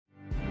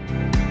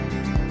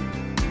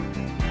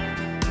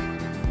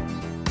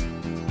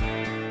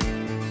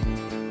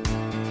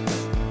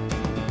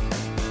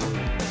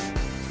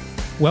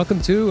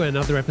Welcome to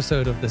another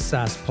episode of the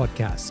SaaS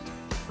podcast.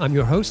 I'm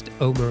your host,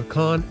 Omar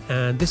Khan,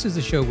 and this is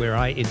the show where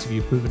I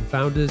interview proven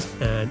founders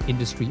and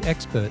industry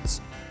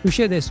experts who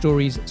share their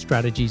stories,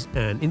 strategies,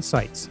 and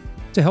insights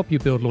to help you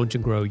build, launch,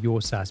 and grow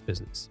your SaaS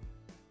business.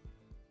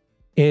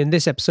 In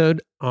this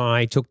episode,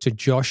 I talked to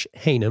Josh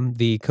Haynam,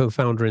 the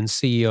co-founder and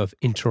CEO of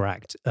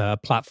Interact, a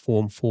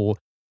platform for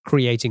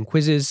creating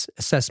quizzes,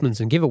 assessments,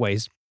 and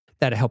giveaways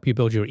that help you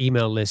build your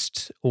email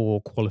list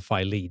or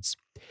qualify leads.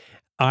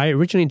 I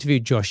originally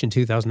interviewed Josh in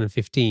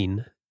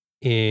 2015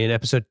 in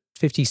episode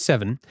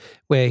 57,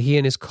 where he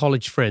and his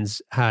college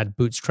friends had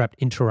bootstrapped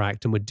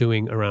Interact and were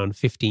doing around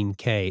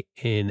 $15K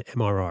in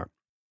MRR.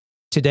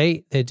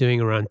 Today, they're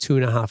doing around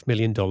 $2.5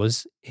 million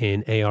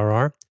in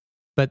ARR,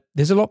 but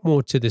there's a lot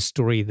more to this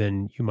story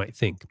than you might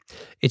think.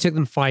 It took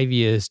them 5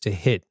 years to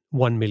hit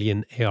 1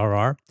 million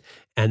ARR,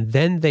 and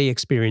then they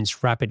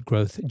experienced rapid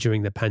growth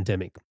during the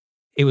pandemic.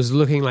 It was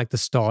looking like the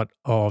start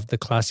of the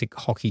classic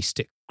hockey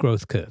stick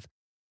growth curve.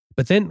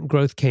 But then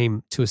growth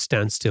came to a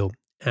standstill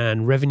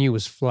and revenue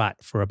was flat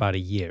for about a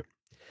year.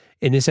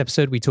 In this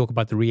episode, we talk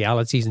about the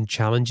realities and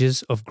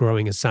challenges of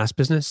growing a SaaS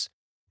business.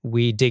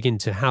 We dig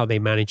into how they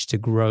managed to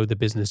grow the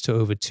business to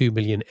over 2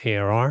 million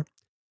ARR.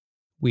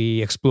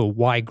 We explore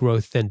why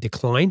growth then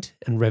declined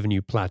and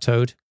revenue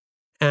plateaued.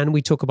 And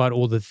we talk about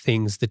all the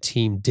things the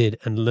team did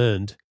and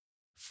learned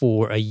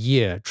for a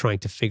year trying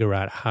to figure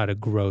out how to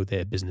grow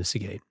their business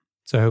again.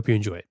 So I hope you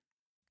enjoy it.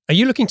 Are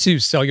you looking to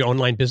sell your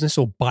online business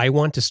or buy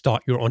one to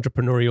start your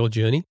entrepreneurial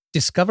journey?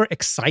 Discover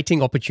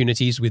exciting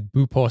opportunities with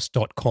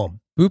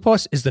boopos.com.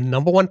 Boopos is the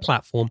number one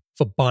platform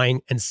for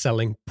buying and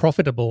selling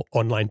profitable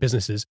online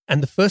businesses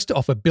and the first to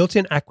offer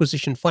built-in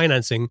acquisition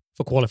financing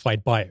for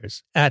qualified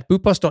buyers. At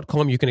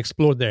boopos.com, you can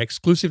explore their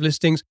exclusive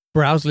listings,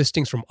 browse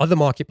listings from other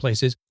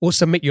marketplaces, or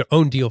submit your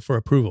own deal for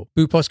approval.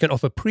 Boopos can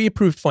offer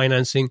pre-approved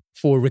financing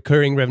for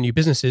recurring revenue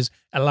businesses,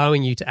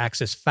 allowing you to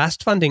access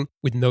fast funding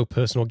with no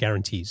personal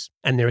guarantees.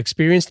 And their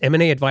experienced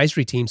M&A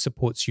advisory team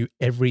supports you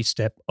every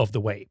step of the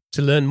way.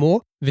 To learn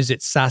more, visit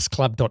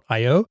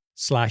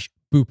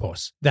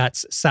saasclub.io/Boopos.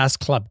 That's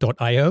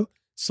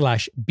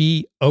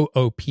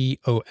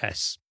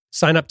saasclub.io/BOOPOS.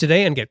 Sign up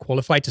today and get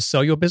qualified to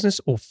sell your business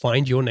or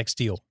find your next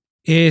deal.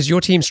 Is your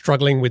team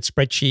struggling with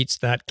spreadsheets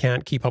that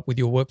can't keep up with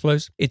your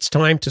workflows? It's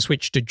time to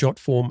switch to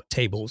JotForm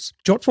Tables.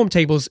 JotForm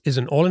Tables is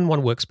an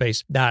all-in-one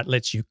workspace that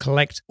lets you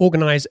collect,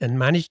 organize, and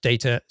manage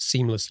data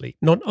seamlessly.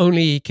 Not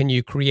only can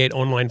you create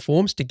online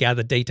forms to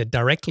gather data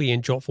directly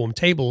in JotForm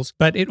Tables,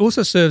 but it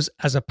also serves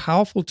as a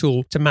powerful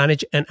tool to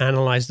manage and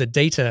analyze the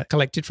data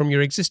collected from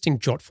your existing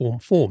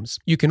JotForm forms.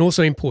 You can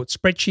also import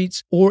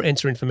spreadsheets or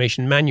enter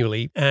information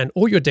manually, and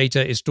all your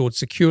data is stored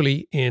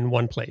securely in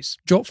one place.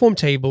 JotForm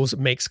Tables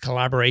makes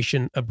collaboration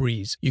a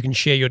breeze. You can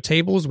share your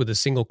tables with a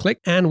single click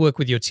and work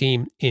with your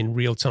team in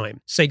real time.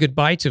 Say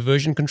goodbye to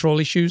version control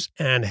issues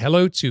and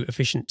hello to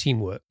efficient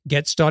teamwork.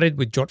 Get started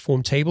with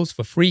JotForm Tables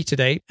for free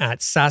today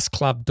at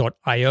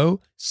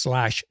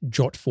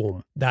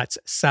saasclub.io/JotForm. That's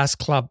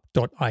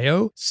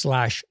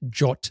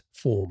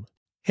saasclub.io/JotForm.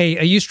 Hey,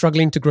 are you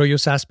struggling to grow your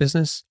SaaS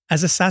business?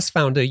 As a SaaS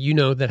founder, you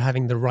know that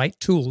having the right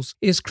tools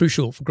is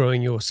crucial for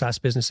growing your SaaS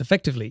business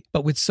effectively.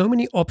 But with so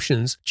many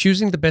options,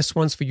 choosing the best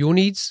ones for your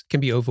needs can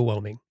be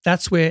overwhelming.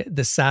 That's where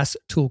the SaaS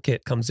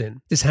Toolkit comes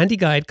in. This handy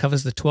guide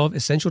covers the 12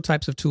 essential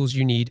types of tools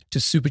you need to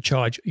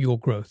supercharge your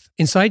growth.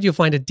 Inside, you'll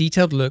find a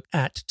detailed look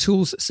at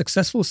tools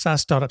successful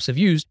SaaS startups have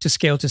used to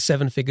scale to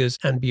 7 figures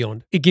and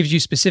beyond. It gives you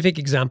specific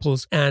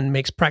examples and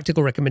makes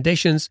practical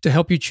recommendations to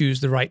help you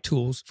choose the right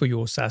tools for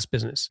your SaaS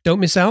business.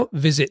 Don't miss out.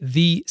 Visit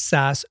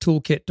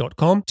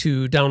thesaastoolkit.com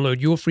to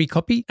download your free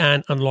copy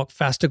and unlock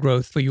faster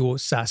growth for your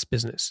SaaS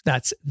business.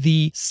 That's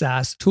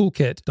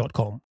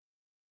thesaastoolkit.com.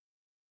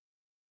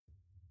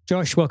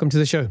 Josh, welcome to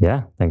the show.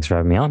 Yeah, thanks for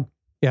having me on.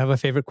 You have a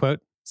favorite quote?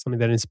 Something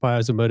that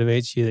inspires or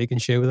motivates you that you can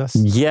share with us?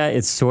 Yeah,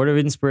 it's sort of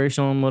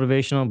inspirational and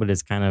motivational, but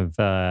it's kind of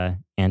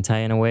anti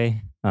in a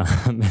way.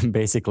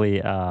 Basically,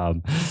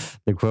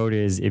 the quote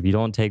is, if you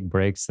don't take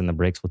breaks, then the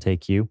breaks will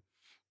take you.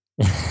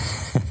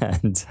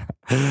 And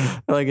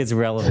I feel like it's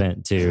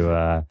relevant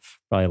to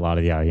probably a lot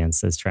of the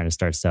audience that's trying to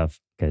start stuff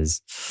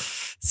because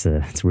it's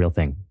a real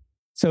thing.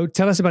 So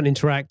tell us about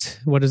Interact.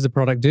 What does the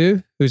product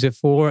do? Who's it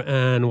for?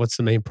 And what's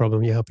the main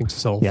problem you're helping to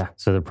solve? Yeah,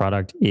 so the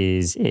product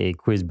is a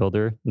quiz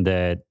builder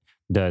that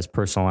does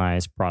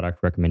personalized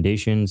product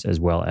recommendations as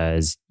well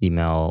as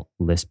email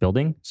list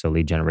building, so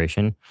lead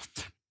generation.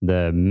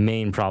 The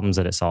main problems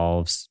that it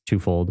solves,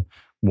 twofold.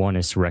 One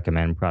is to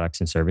recommend products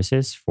and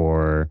services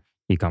for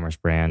e-commerce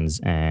brands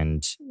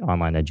and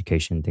online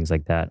education, things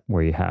like that,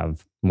 where you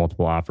have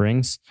multiple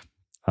offerings.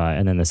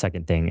 And then the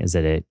second thing is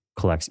that it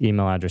collects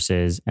email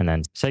addresses and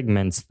then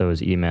segments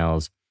those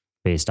emails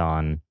based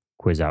on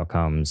quiz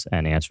outcomes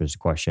and answers to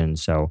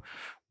questions. So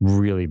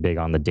really big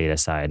on the data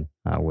side,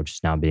 which is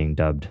now being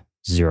dubbed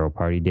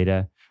zero-party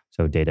data.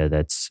 So data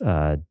that's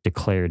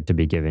declared to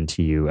be given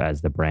to you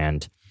as the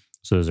brand.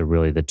 So those are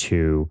really the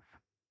two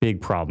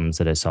big problems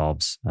that it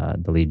solves,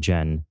 the lead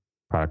gen,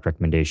 product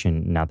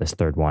recommendation, now this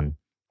third one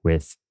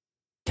with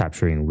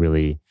capturing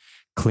really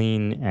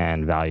clean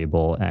and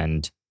valuable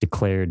and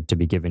declared to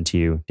be given to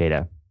you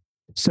data.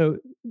 So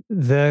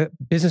the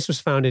business was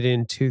founded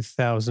in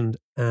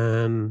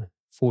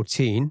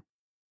 2014.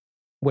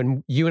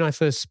 When you and I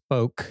first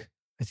spoke,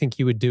 I think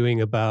you were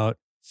doing about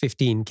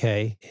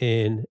 15K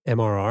in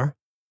MRR.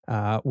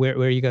 Where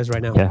are you guys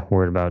right now? Yeah,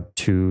 we're at about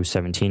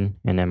 217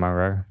 in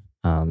MRR.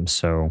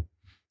 So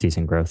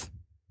decent growth.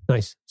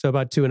 Nice. So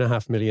about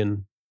 2.5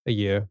 million a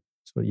year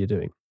is what you're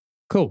doing.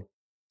 Cool.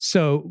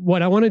 So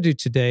what I want to do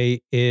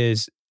today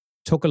is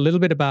talk a little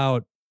bit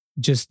about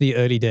just the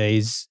early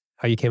days,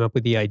 how you came up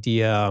with the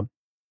idea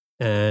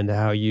and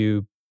how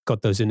you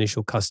got those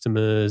initial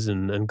customers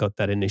and got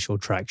that initial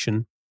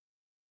traction.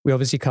 We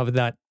obviously covered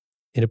that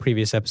in a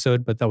previous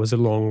episode, but that was a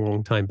long,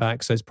 long time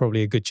back. So it's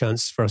probably a good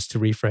chance for us to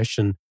refresh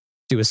and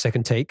do a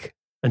second take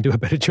and do a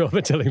better job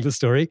at telling the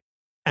story.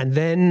 And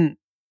then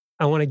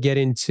I want to get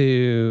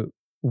into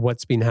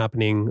what's been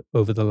happening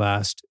over the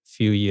last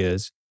few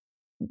years.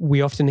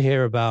 We often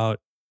hear about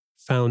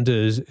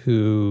founders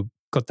who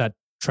got that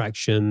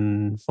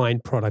traction,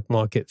 find product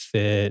market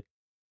fit,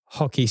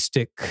 hockey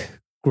stick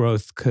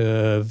growth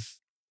curve.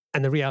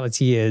 And the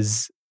reality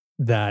is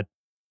that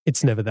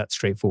it's never that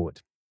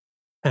straightforward.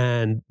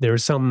 And there are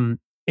some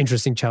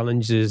interesting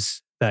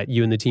challenges that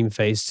you and the team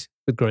faced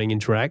with growing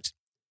Interact.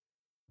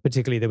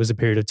 Particularly, there was a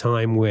period of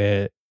time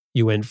where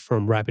you went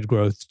from rapid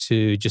growth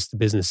to just the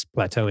business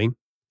plateauing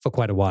for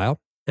quite a while.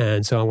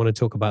 And so I want to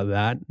talk about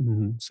that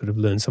and sort of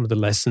learn some of the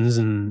lessons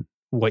and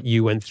what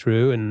you went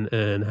through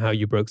and how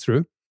you broke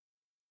through.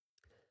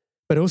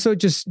 But also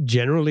just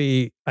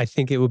generally, I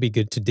think it would be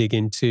good to dig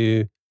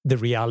into the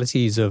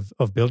realities of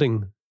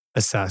building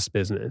a SaaS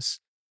business.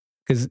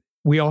 Because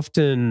we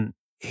often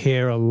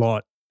hear a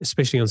lot,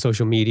 especially on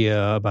social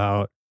media,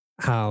 about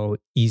how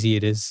easy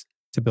it is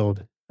to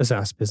build a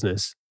SaaS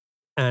business.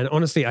 And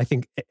honestly, I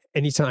think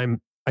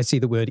anytime I see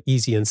the word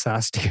easy and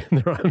SaaS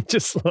together, I'm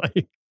just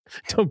like,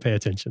 don't pay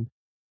attention.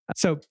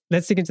 So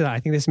let's dig into that. I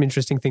think there's some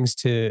interesting things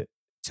to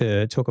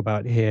talk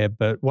about here.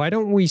 But why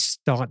don't we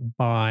start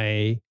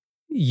by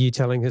you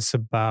telling us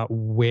about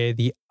where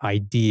the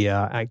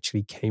idea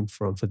actually came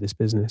from for this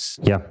business?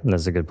 Yeah,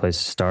 that's a good place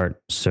to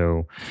start.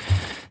 So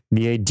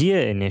the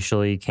idea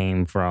initially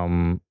came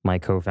from my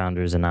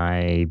co-founders and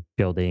I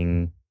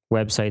building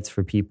websites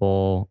for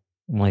people.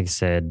 Like I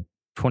said,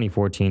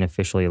 2014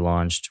 officially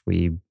launched.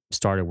 We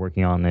started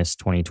working on this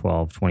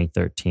 2012,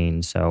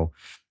 2013. So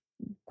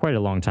quite a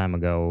long time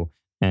ago.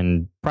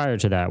 And prior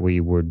to that, we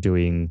were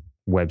doing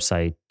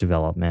website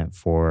development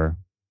for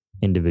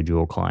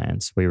individual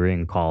clients. We were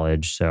in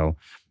college, so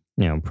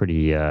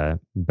pretty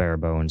bare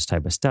bones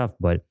type of stuff.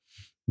 But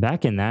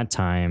back in that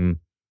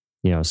time,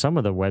 some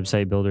of the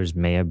website builders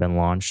may have been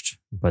launched,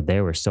 but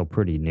they were still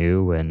pretty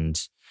new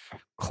and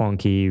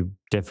clunky,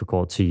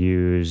 difficult to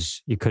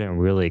use. You couldn't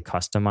really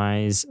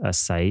customize a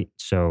site.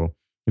 So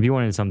if you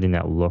wanted something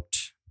that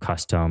looked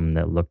custom,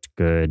 that looked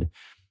good,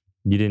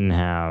 you didn't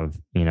have,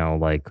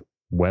 like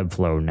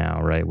Webflow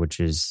now, right? Which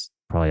is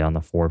probably on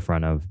the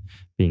forefront of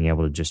being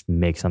able to just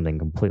make something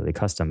completely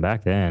custom.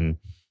 Back then,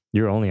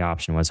 your only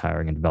option was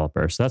hiring a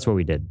developer. So that's what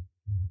we did.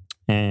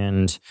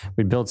 And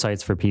we'd build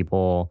sites for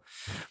people.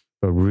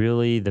 But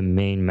really, the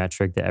main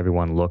metric that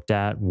everyone looked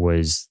at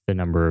was the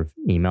number of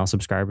email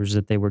subscribers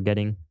that they were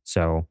getting.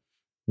 So,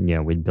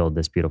 we'd build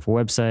this beautiful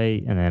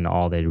website, and then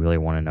all they'd really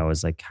want to know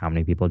is like, how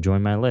many people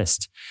join my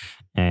list?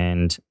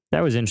 And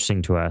that was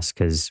interesting to us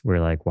because we're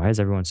like, why is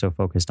everyone so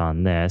focused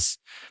on this?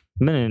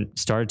 And then it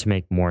started to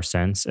make more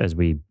sense as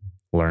we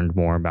learned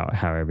more about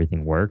how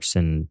everything works.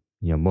 And,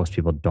 most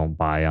people don't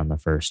buy on the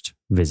first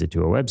visit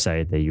to a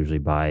website. They usually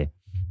buy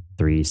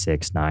 3,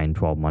 6, 9,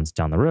 12 months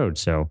down the road.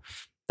 So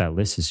that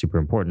list is super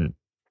important.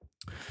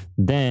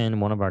 Then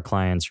one of our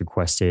clients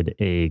requested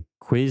a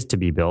quiz to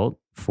be built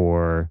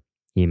for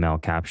email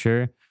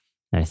capture.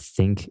 And I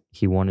think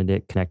he wanted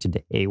it connected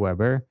to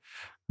Aweber,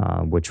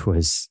 which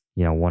was,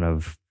 one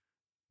of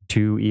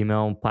 2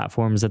 email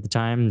platforms at the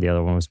time. The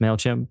other one was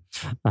MailChimp.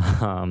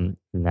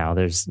 Now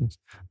there's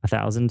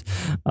 1,000.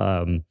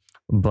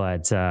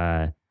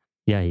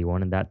 Yeah, he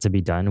wanted that to be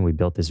done. We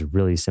built this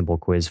really simple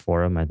quiz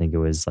for him. I think it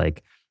was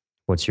like,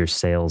 what's your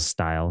sales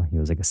style? He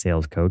was like a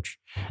sales coach.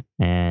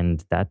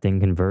 And that thing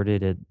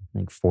converted at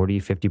like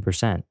 40,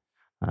 50%,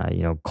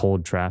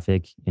 cold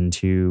traffic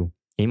into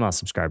email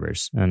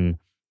subscribers. And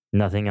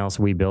nothing else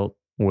we built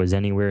was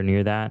anywhere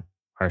near that.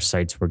 Our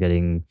sites were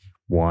getting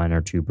 1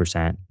 or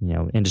 2%,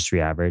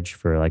 industry average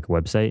for like a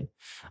website.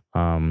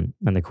 And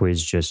the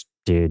quiz just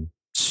did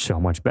so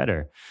much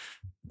better.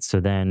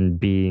 So then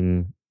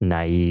being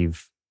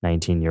naive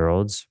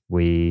 19-year-olds,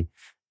 we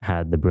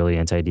had the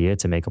brilliant idea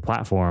to make a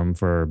platform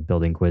for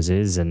building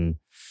quizzes, and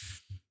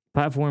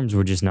platforms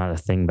were just not a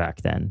thing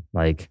back then.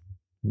 Like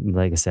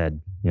I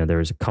said, there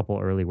was a couple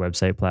early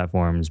website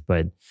platforms,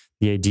 but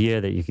the idea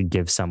that you could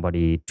give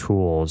somebody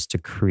tools to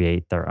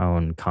create their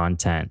own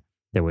content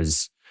that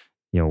was,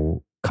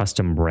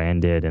 custom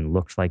branded and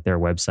looked like their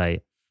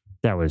website,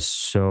 that was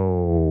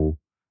so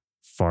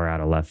far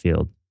out of left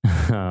field.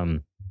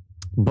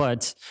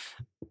 But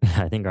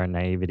I think our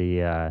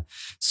naivety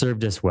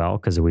served us well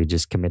because we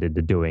just committed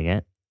to doing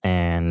it.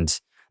 And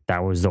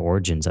that was the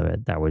origins of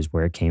it. That was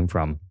where it came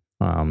from.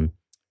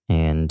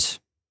 And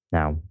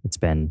now it's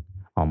been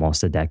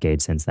almost a decade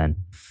since then.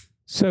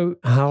 So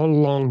how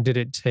long did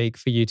it take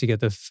for you to get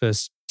the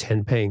first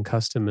 10 paying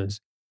customers?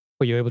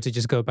 Were you able to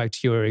just go back to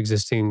your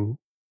existing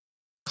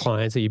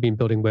clients that you've been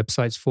building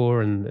websites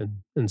for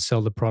and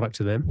sell the product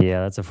to them?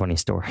 Yeah, that's a funny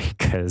story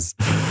because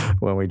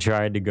when we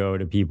tried to go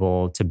to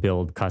people to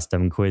build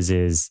custom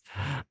quizzes,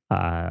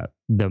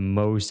 the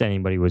most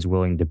anybody was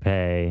willing to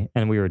pay,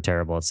 and we were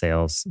terrible at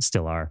sales,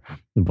 still are,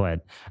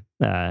 but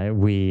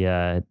we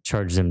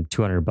charged them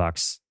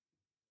 $200,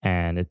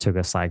 and it took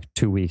us like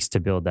 2 weeks to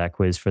build that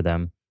quiz for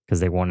them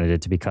because they wanted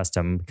it to be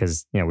custom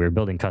because, we were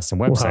building custom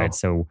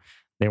websites. Wow. So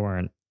they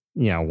weren't,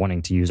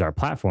 wanting to use our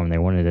platform. They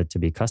wanted it to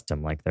be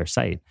custom, like their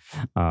site.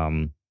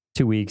 2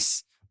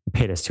 weeks,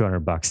 paid us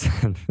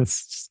 $200.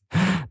 It's just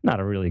not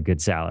a really good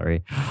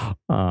salary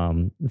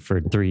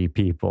for 3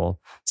 people.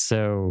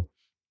 So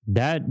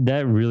that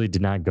really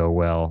did not go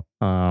well.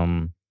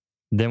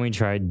 Then we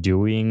tried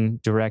doing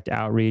direct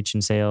outreach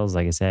and sales.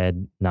 Like I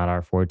said, not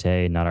our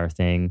forte, not our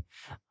thing.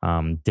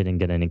 Didn't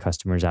get any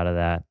customers out of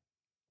that.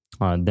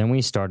 Then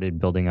we started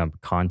building up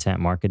content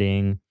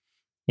marketing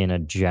in a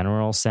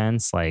general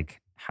sense, like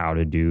how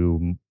to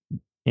do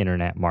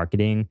internet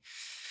marketing.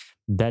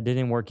 That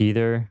didn't work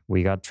either.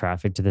 We got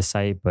traffic to the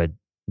site, but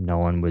no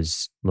one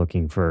was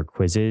looking for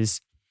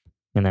quizzes.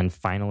 And then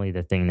finally,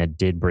 the thing that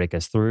did break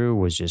us through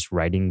was just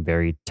writing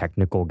very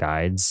technical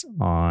guides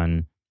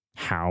on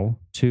how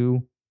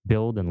to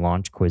build and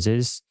launch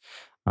quizzes,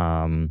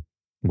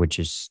 which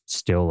is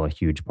still a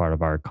huge part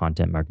of our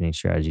content marketing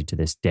strategy to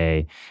this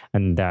day.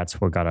 And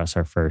that's what got us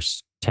our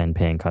first 10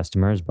 paying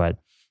customers. But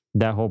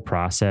that whole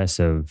process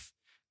of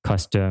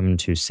custom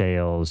to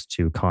sales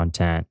to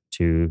content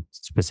to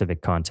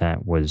specific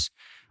content was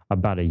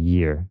about a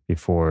year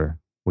before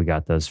we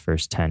got those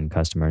first 10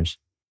 customers.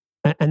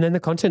 And then the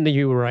content that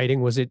you were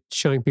writing, was it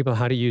showing people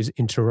how to use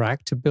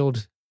Interact to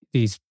build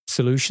these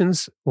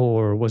solutions?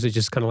 Or was it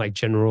just kind of like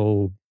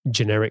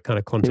generic kind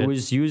of content? It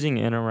was using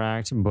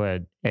Interact,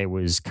 but it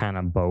was kind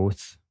of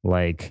both.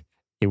 Like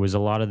it was a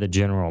lot of the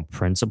general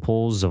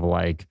principles of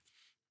like,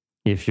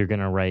 if you're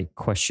going to write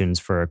questions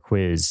for a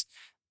quiz,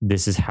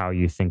 this is how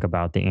you think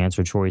about the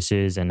answer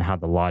choices and how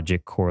the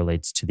logic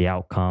correlates to the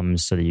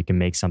outcomes so that you can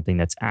make something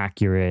that's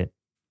accurate,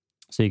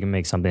 so you can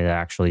make something that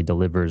actually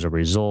delivers a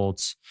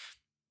result.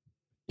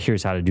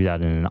 Here's how to do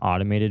that in an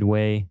automated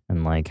way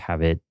and like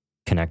have it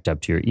connect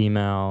up to your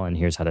email. And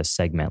here's how to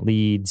segment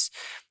leads.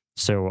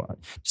 So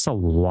just a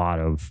lot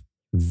of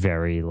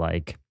very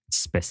like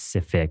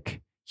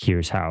specific,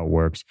 here's how it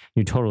works.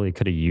 You totally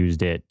could have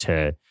used it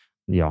to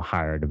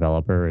hire a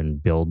developer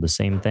and build the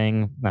same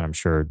thing. And I'm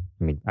sure,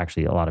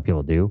 actually a lot of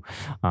people do.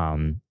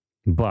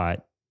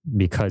 But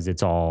because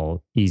it's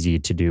all easy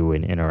to do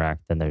in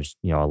Interact, then there's,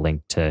 a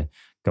link to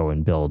go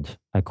and build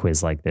a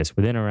quiz like this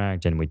with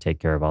Interact, and we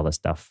take care of all the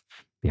stuff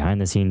behind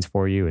the scenes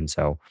for you. And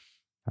so,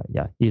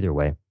 either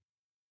way.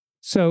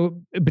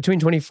 So between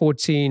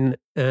 2014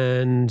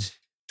 and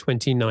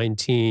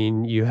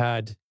 2019, you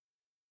had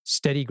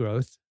steady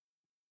growth,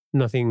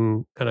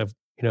 nothing kind of,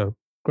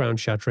 ground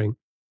shattering.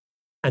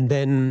 And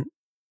then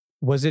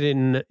was it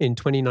in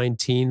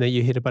 2019 that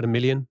you hit about $1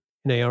 million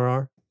in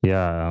ARR?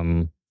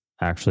 Yeah.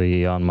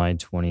 Actually on my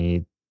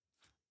 20,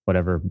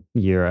 whatever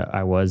year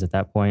I was at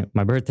that point,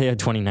 my birthday of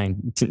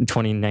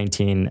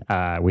 2019,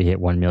 we hit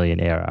 1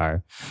 million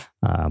ARR.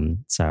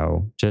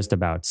 So just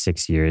about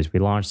 6 years. We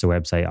launched the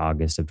website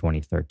August of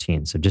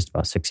 2013. So just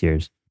about 6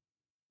 years.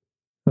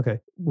 Okay.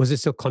 Was it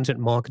still content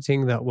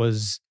marketing that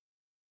was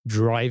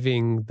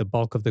driving the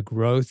bulk of the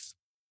growth?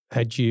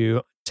 Had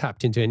you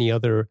tapped into any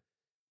other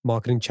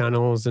marketing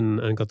channels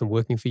and got them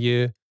working for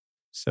you?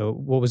 So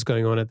what was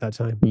going on at that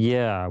time?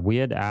 Yeah, we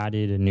had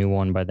added a new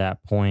one by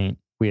that point.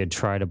 We had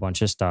tried a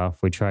bunch of stuff.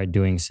 We tried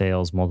doing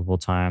sales multiple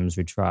times.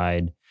 We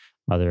tried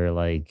other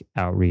like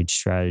outreach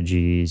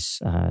strategies,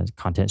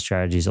 content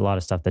strategies, a lot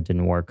of stuff that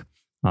didn't work.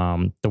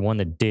 The one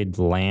that did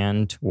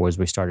land was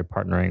we started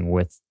partnering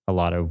with a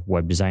lot of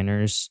web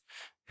designers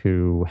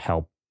who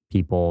help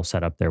people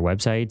set up their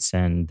websites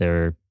and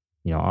their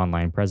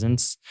online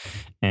presence.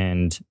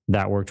 And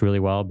that worked really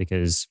well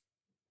because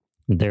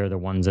they're the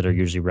ones that are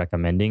usually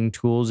recommending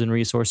tools and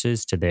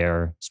resources to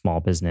their small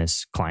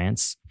business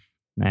clients.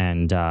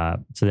 And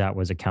so that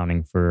was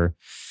accounting for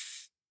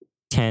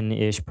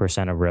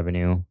 10-ish% of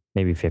revenue,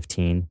 maybe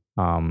 15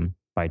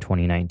 by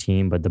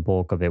 2019. But the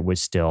bulk of it was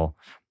still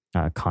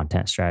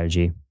content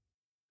strategy.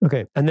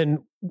 Okay. And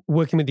then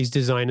working with these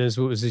designers,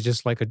 was it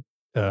just like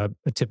a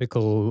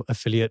typical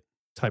affiliate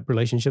type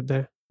relationship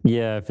there?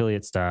 Yeah,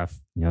 affiliate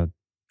stuff,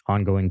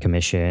 ongoing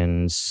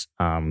commissions.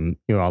 A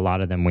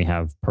lot of them we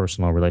have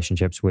personal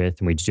relationships with,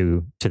 and we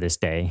do to this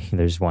day.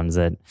 There's ones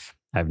that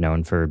I've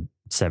known for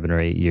 7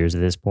 or 8 years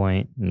at this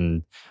point.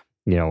 And,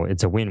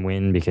 it's a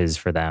win-win because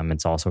for them,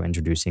 it's also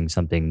introducing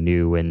something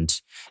new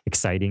and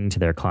exciting to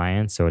their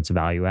clients. So it's a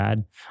value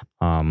add.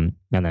 And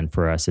then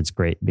for us, it's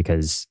great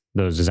because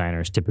those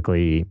designers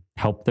typically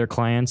help their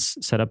clients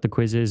set up the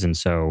quizzes. And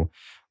so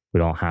we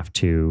don't have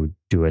to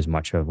do as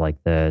much of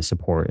like the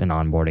support and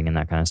onboarding and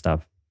that kind of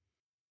stuff.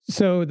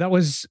 So that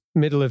was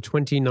middle of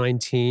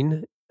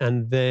 2019.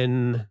 And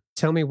then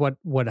tell me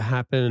what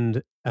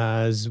happened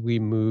as we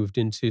moved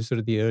into sort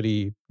of the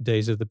early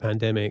days of the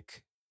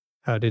pandemic.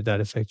 How did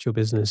that affect your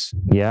business?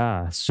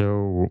 Yeah.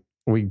 So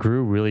we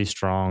grew really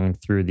strong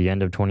through the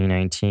end of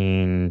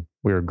 2019.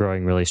 We were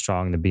growing really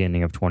strong the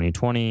beginning of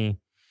 2020.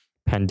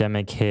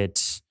 Pandemic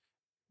hit.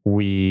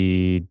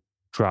 We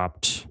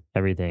dropped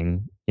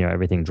everything.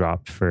 Everything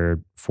dropped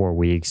for 4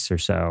 weeks or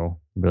so.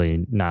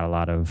 Really not a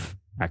lot of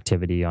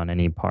activity on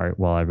any part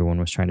while everyone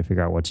was trying to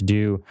figure out what to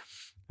do.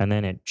 And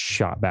then it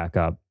shot back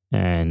up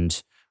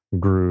and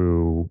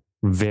grew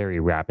very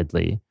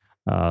rapidly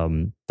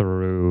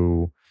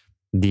through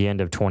the end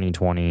of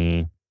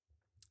 2020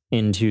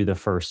 into the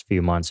first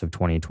few months of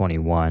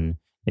 2021.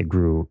 It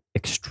grew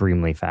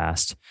extremely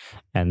fast.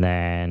 And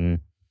then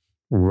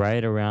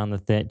right around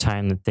the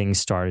time that things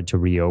started to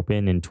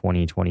reopen in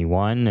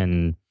 2021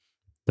 and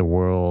the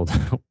world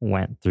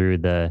went through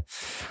the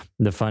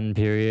fun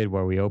period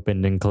where we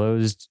opened and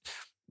closed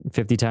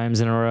 50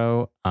 times in a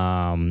row,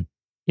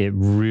 it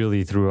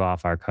really threw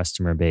off our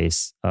customer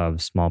base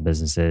of small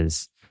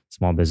businesses,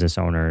 small business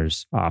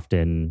owners,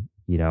 often,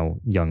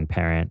 young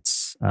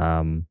parents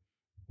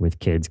with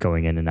kids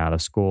going in and out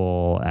of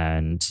school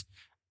and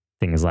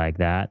things like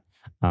that.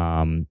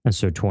 And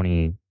so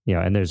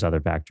and there's other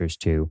factors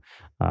too.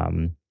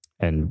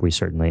 And we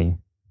certainly,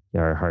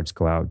 our hearts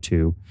go out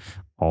to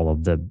all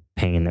of the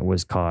pain that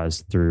was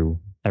caused through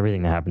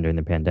everything that happened during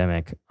the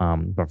pandemic.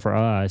 But for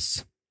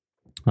us,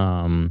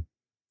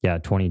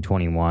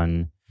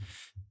 2021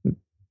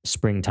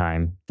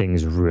 springtime,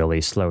 things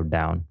really slowed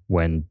down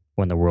when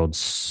the world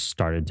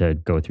started to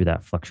go through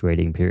that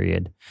fluctuating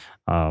period.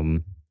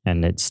 And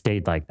it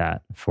stayed like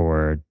that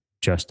for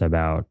just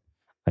about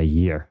a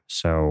year.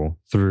 So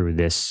through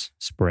this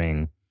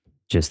spring,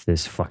 just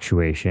this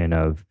fluctuation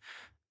of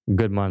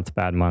good month,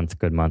 bad month,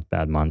 good month,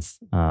 bad month.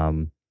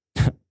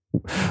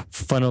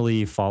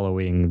 Funnily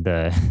following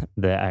the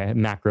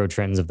macro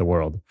trends of the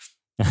world.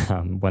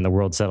 When the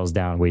world settles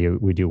down,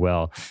 we do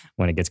well.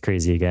 When it gets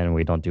crazy again,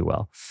 we don't do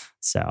well.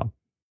 So,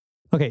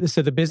 okay,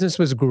 so the business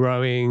was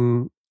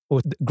growing,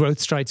 or the growth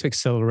started to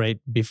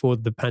accelerate before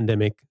the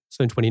pandemic.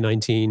 So in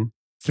 2019,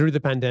 through the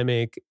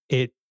pandemic,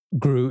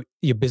 your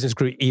business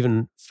grew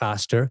even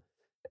faster.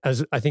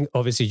 As I think,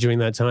 obviously, during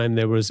that time,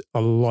 there was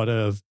a lot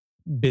of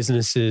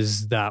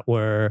businesses that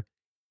were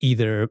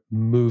either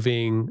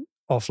moving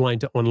offline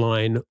to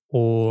online,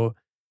 or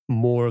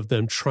more of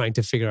them trying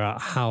to figure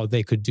out how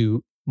they could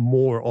do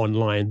more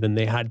online than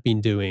they had been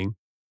doing.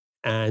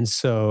 And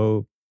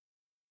so,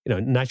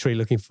 naturally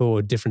looking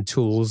for different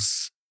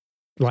tools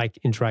like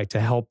Interact to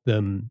help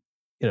them,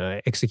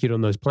 execute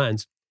on those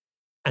plans.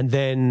 And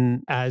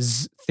then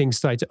as things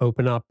started to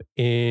open up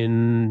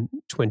in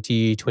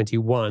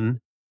 2021,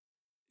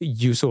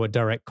 you saw a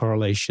direct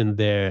correlation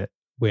there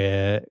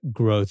where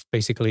growth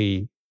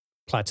basically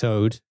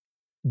plateaued.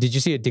 Did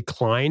you see a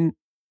decline,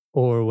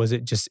 or was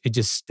it just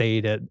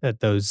stayed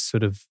at those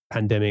sort of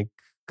pandemic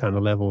kind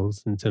of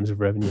levels in terms of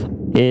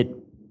revenue? It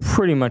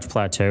pretty much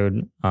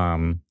plateaued.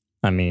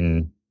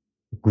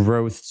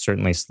 Growth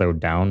certainly slowed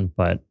down,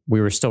 but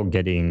we were still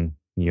getting,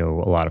 a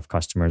lot of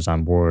customers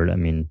on board.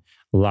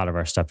 A lot of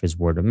our stuff is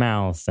word of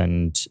mouth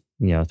and,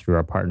 through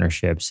our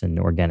partnerships and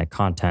organic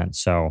content.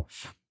 So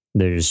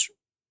there's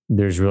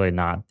really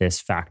not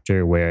this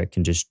factor where it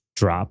can just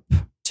drop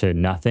to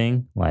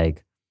nothing.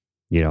 Like,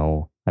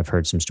 I've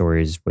heard some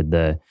stories with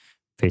the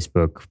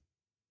Facebook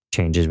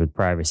changes with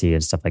privacy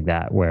and stuff like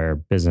that, where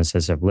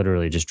businesses have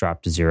literally just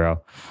dropped to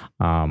zero.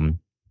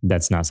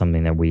 That's not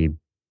something that we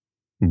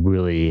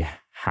really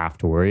have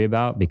to worry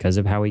about because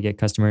of how we get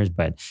customers.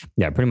 But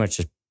yeah, pretty much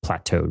just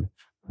plateaued.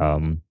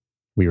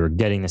 We were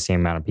getting the same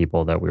amount of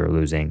people that we were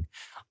losing.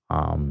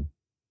 And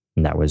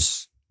that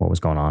was what was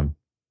going on.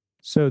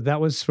 So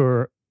that was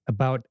for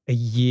about a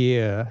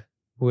year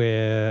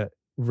where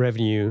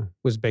revenue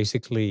was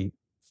basically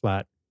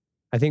flat.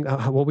 I think,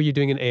 what were you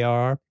doing in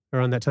ARR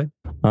around that time?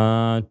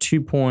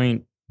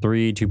 2.3,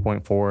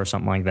 2.4,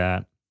 something like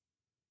that.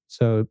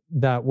 So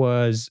that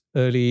was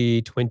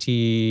early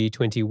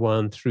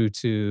 2021 through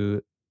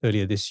to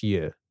earlier this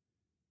year.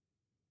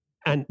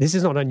 And this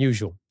is not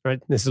unusual, right?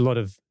 There's a lot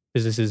of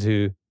businesses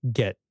who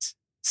get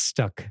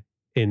stuck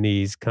in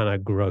these kind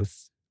of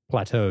growth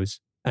plateaus.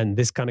 And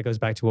this kind of goes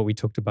back to what we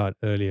talked about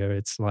earlier.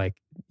 It's like,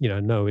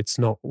 no, it's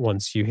not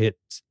once you hit,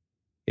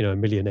 1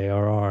 million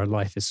ARR,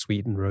 life is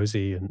sweet and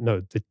rosy. And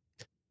no,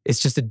 it's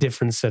just a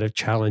different set of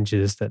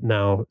challenges that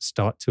now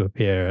start to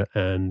appear,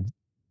 and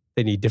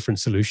they need different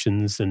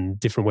solutions and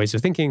different ways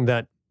of thinking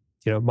that,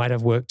 might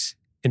have worked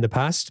in the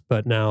past,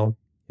 but now,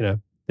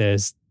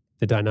 there's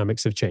the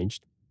dynamics have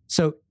changed.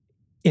 So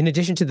in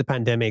addition to the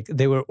pandemic,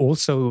 there were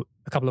also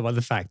a couple of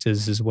other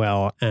factors as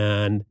well.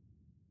 And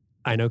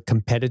I know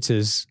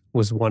competitors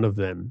was one of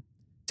them.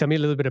 Tell me a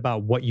little bit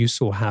about what you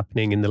saw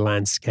happening in the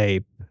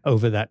landscape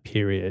over that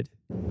period.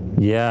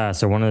 Yeah.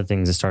 So one of the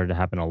things that started to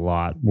happen a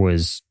lot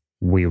was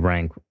we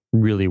rank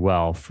really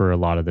well for a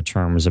lot of the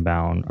terms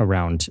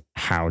around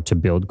how to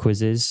build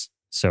quizzes.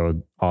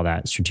 So all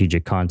that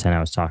strategic content I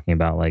was talking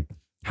about, like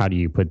how do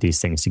you put these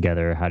things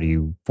together? How do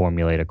you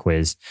formulate a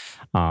quiz?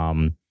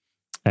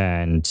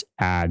 And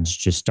ads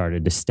just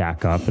started to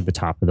stack up at the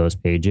top of those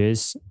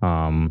pages,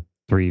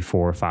 3,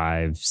 4,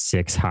 5,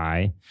 6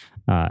 high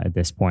at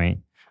this point.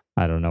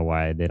 I don't know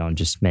why they don't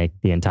just make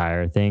the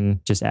entire thing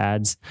just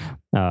ads,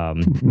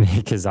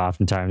 because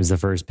oftentimes the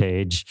first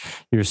page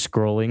you're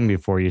scrolling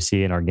before you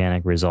see an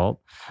organic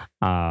result.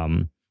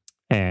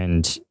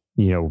 And,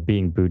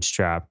 being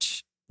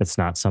bootstrapped, that's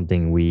not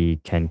something we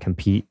can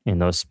compete in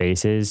those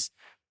spaces.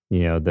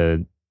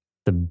 The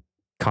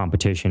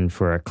competition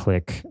for a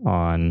click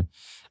on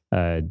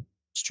a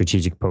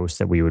strategic post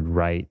that we would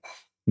write,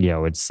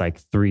 it's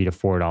like $3 to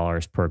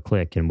 $4 per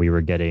click, and we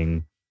were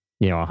getting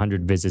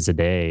 100 visits a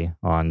day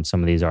on some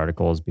of these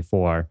articles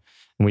before.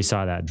 And we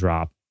saw that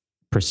drop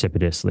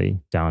precipitously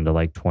down to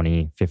like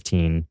 20,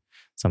 15,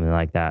 something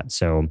like that.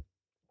 So,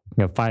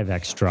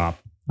 5x drop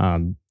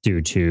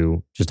due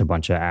to just a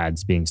bunch of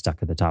ads being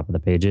stuck at the top of the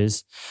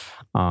pages.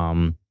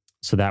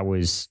 So that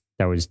was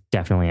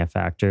definitely a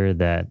factor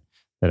that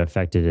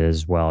affected it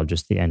as well.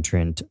 Just the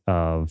entrant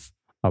of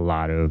a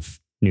lot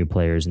of new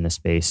players in the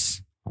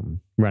space,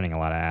 running a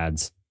lot of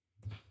ads.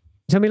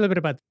 Tell me a little bit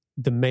about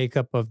the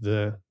makeup of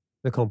the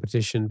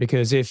competition,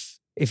 because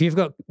if you've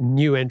got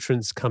new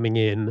entrants coming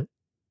in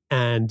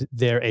and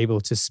they're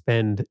able to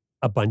spend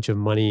a bunch of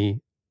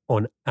money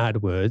on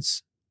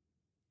AdWords,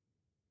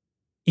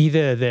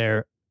 either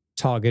they're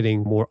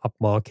targeting more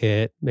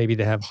upmarket, maybe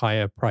they have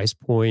higher price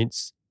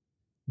points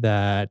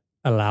that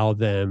allow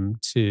them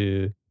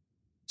to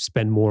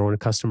spend more on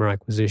customer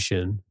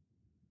acquisition,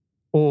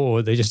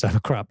 or they just have a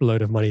crap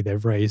load of money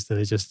they've raised and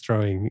they're just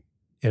throwing,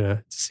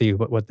 to see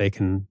what they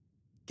can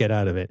get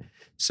out of it.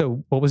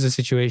 So what was the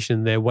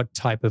situation there? What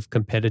type of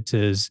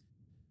competitors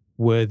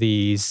were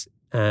these?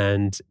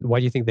 And why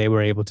do you think they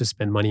were able to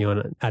spend money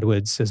on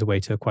AdWords as a way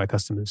to acquire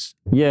customers?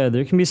 Yeah,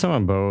 there can be some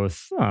of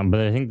both. But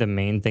I think the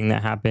main thing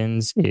that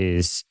happens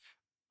is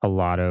a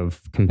lot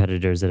of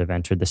competitors that have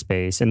entered the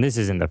space. And this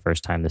isn't the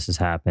first time this has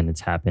happened.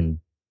 It's happened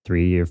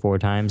 3 or 4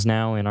 times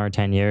now in our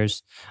 10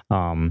 years.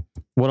 What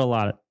a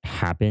lot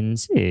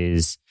happens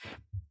is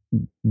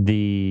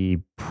the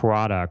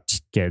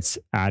product gets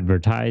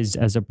advertised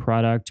as a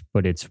product,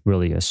 but it's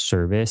really a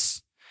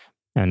service.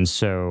 And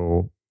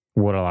so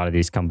what a lot of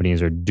these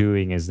companies are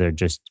doing is they're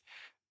just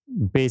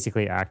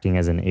basically acting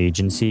as an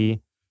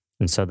agency.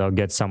 And so they'll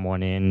get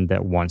someone in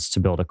that wants to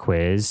build a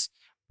quiz,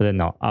 but then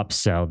they'll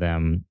upsell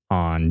them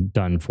on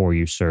done for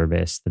you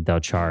service that they'll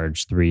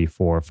charge $3,000,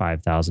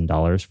 $4,000,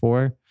 $5,000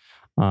 for.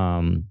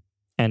 And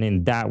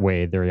in that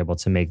way, they're able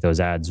to make those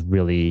ads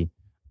really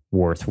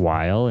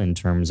worthwhile in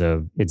terms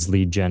of its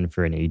lead gen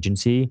for an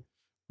agency.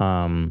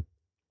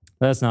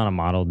 That's not a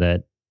model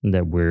that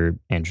we're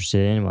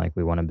interested in. Like,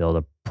 we want to build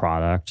a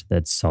product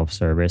that's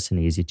self-service and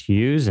easy to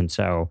use. And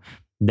so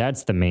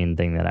that's the main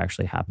thing that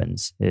actually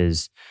happens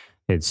is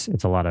it's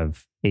a lot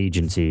of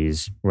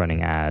agencies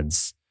running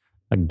ads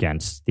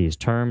against these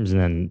terms. And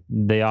then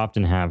they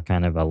often have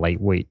kind of a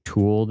lightweight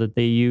tool that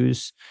they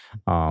use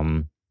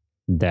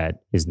that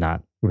is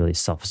not really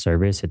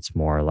self-service. It's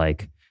more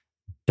like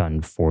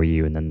done for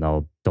you, and then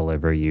they'll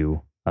deliver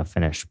you a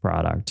finished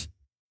product.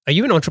 Are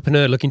you an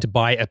entrepreneur looking to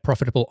buy a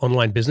profitable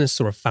online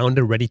business or a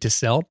founder ready to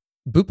sell?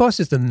 Boopos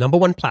is the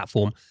 #1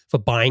 platform for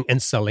buying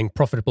and selling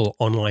profitable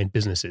online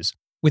businesses.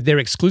 With their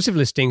exclusive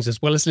listings,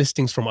 as well as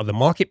listings from other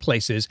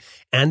marketplaces,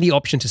 and the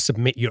option to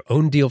submit your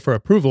own deal for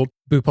approval,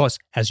 Boopos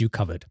has you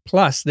covered.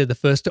 Plus, they're the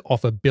first to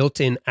offer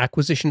built-in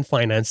acquisition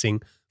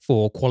financing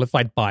for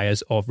qualified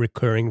buyers of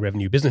recurring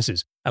revenue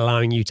businesses,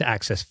 allowing you to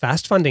access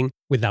fast funding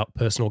without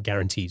personal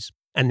guarantees.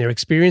 And their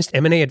experienced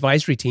M&A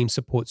advisory team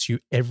supports you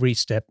every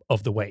step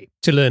of the way.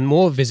 To learn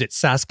more, visit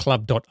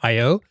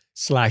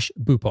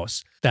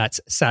saasclub.io/Boopos.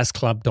 That's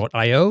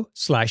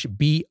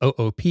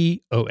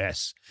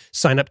saasclub.io/BOOPOS.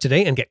 Sign up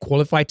today and get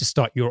qualified to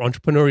start your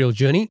entrepreneurial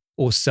journey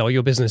or sell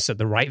your business at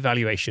the right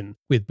valuation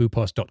with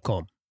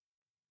Boopos.com.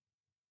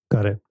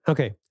 Got it.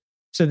 Okay.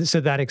 So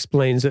that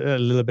explains a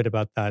little bit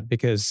about that,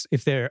 because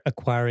if they're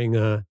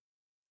acquiring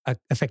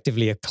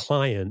effectively a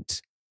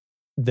client,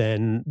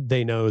 then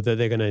they know that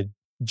they're going to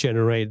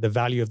generate the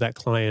value of that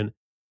client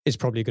is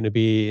probably going to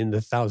be in the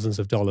thousands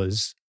of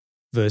dollars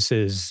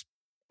versus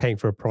paying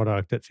for a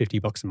product at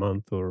 $50 a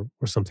month or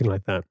something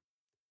like that.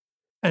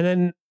 And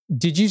then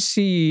did you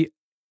see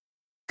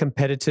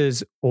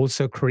competitors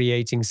also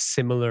creating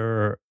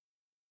similar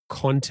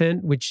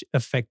content which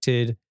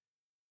affected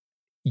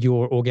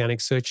your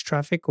organic search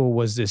traffic, or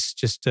was this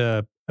just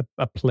a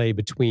play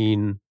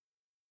between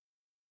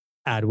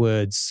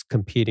AdWords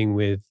competing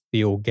with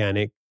the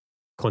organic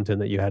content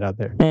that you had out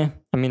there?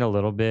 I mean, a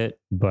little bit,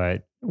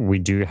 but we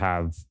do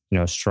have,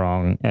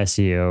 strong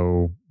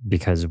SEO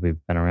because we've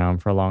been around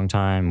for a long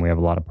time. We have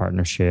a lot of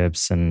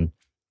partnerships and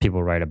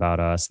people write about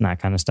us and that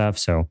kind of stuff.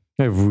 So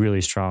we have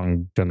really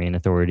strong domain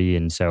authority.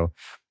 And so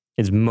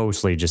it's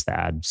mostly just the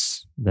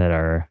ads that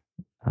are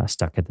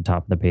stuck at the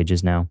top of the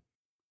pages now.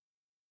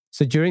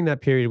 So during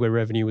that period where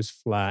revenue was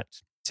flat,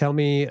 tell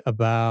me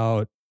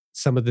about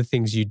some of the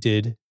things you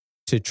did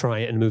to try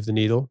and move the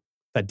needle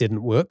that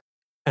didn't work.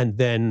 And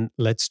then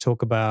let's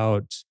talk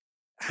about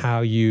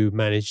how you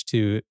managed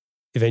to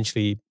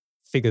eventually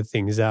figure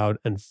things out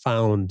and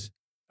found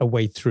a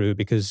way through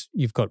because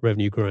you've got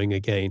revenue growing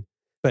again.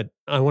 But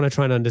I want to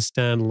try and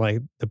understand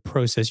like the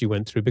process you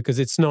went through because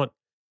it's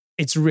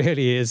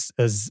really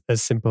as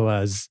simple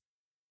as,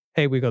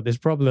 hey, we got this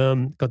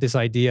problem, got this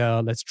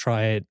idea, let's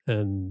try it.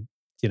 And,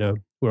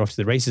 we're off to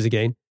the races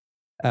again.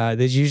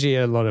 There's usually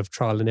a lot of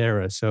trial and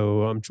error.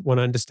 So I want to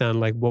understand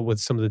like what were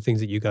some of the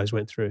things that you guys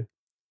went through?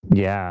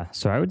 Yeah.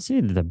 So I would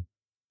say the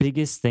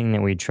biggest thing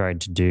that we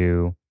tried to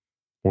do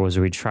was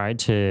we tried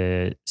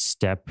to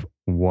step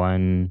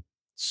one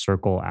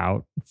circle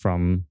out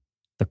from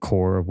the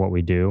core of what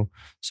we do.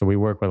 So we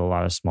work with a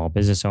lot of small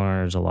business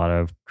owners, a lot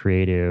of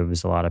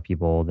creatives, a lot of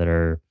people that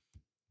are,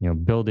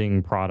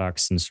 building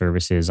products and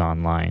services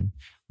online,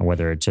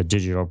 whether it's a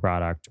digital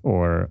product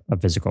or a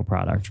physical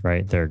product,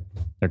 right? They're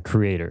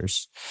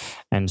creators.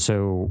 And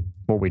so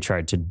what we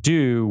tried to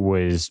do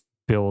was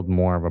build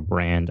more of a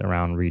brand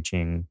around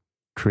reaching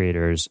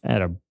creators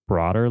at a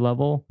broader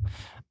level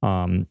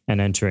and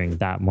entering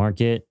that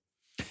market.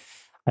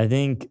 I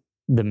think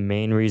the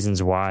main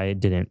reasons why it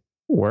didn't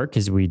work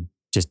is we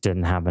just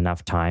didn't have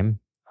enough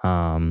time.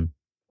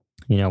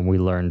 We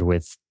learned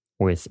with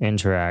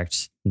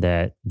Interact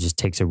that it just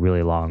takes a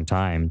really long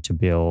time to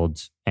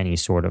build any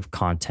sort of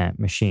content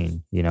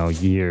machine,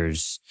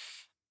 years,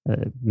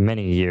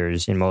 many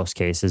years in most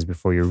cases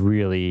before you're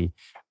really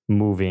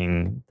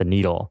moving the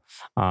needle.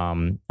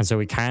 And so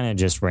we kind of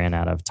just ran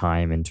out of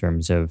time in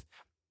terms of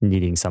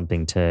needing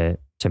something to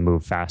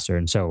move faster.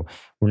 And so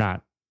we're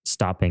not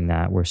stopping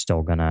that. We're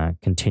still going to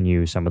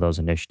continue some of those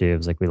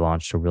initiatives. Like we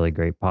launched a really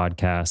great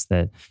podcast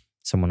that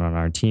someone on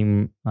our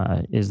team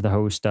is the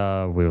host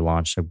of. We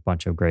launched a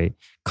bunch of great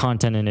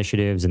content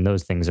initiatives, and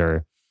those things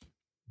are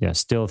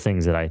still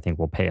things that I think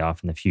will pay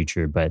off in the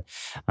future. But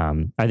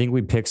I think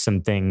we picked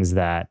some things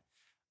that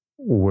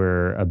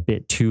were a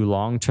bit too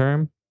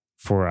long-term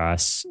for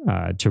us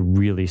to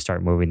really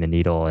start moving the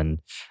needle.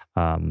 And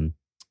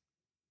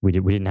we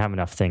didn't have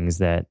enough things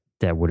that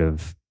would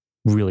have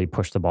really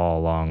pushed the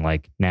ball along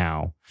like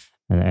now.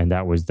 And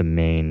that was the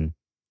main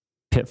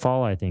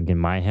pitfall, I think, in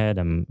my head.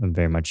 I'm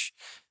very much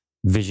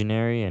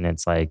visionary, and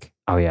it's like,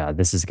 oh yeah,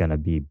 this is going to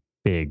be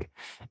big.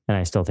 And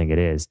I still think it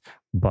is.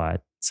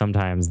 But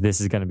sometimes this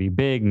is going to be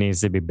big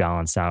needs to be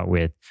balanced out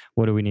with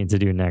what do we need to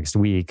do next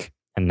week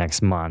and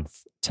next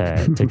month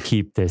to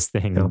keep this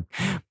thing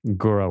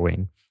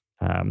growing.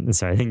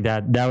 So I think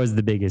that was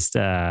the biggest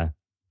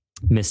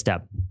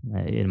misstep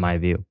in my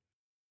view.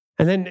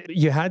 And then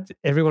you had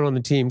everyone on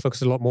the team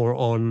focus a lot more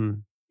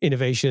on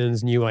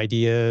innovations, new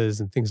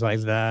ideas, and things like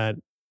that.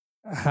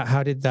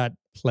 How did that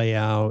play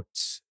out?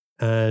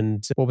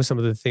 And what were some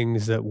of the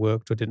things that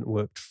worked or didn't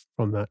work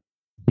from that?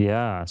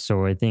 Yeah,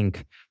 so I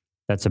think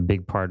that's a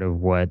big part of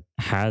what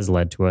has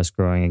led to us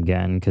growing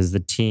again, because the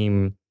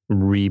team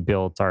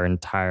rebuilt our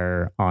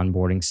entire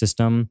onboarding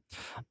system.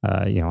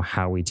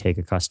 How we take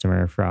a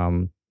customer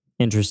from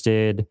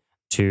interested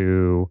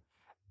to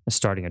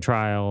starting a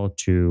trial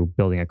to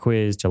building a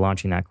quiz to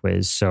launching that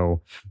quiz.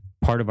 So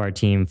part of our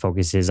team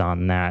focuses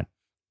on that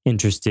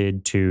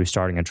interested to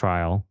starting a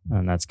trial.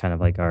 And that's kind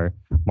of like our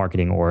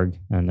marketing org.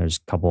 And there's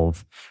a couple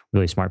of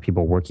really smart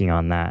people working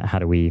on that. How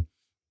do we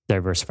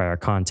diversify our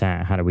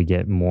content? How do we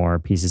get more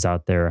pieces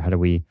out there? How do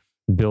we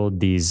build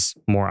these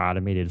more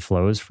automated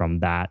flows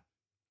from that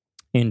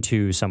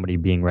into somebody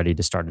being ready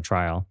to start a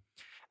trial?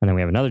 And then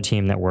we have another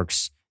team that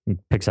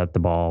picks up the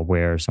ball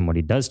where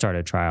somebody does start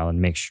a trial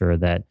and makes sure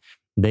that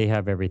they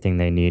have everything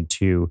they need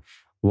to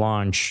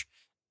launch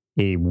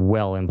a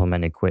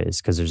well-implemented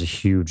quiz, because there's a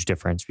huge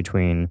difference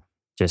between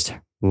just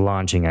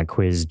launching a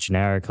quiz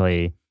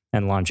generically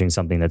and launching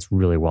something that's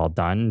really well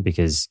done,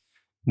 because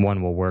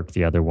one will work,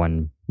 the other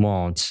one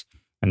won't.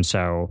 And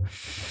so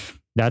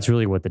that's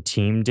really what the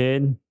team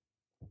did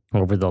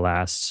over the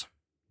last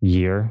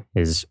year,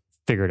 is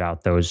figured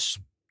out those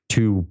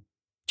two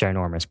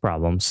ginormous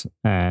problems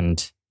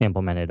and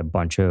implemented a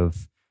bunch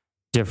of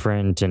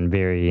different and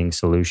varying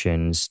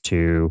solutions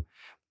to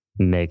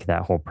make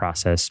that whole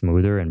process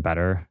smoother and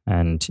better.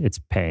 And it's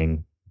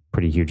paying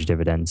pretty huge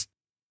dividends.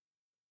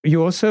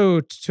 You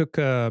also took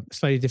a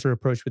slightly different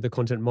approach with the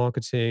content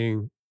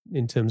marketing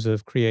in terms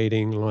of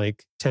creating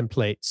like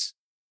templates.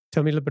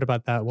 Tell me a little bit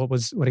about that.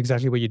 What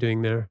exactly were you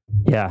doing there?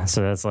 Yeah,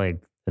 so that's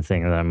like the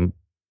thing that I'm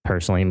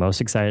personally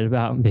most excited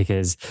about,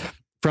 because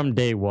from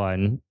day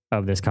one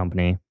of this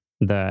company,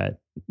 the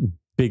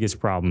biggest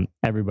problem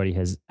everybody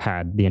has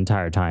had the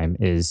entire time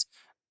is,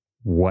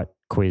 what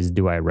quiz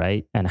do I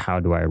write and how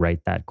do I write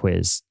that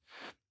quiz?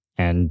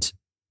 And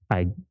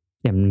I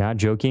am not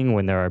joking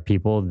when there are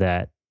people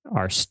that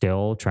are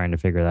still trying to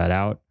figure that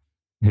out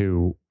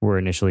who were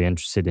initially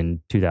interested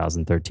in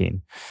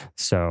 2013.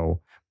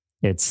 So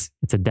it's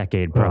a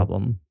decade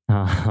problem.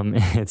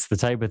 It's the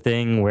type of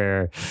thing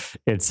where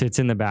it sits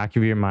in the back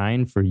of your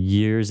mind for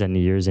years and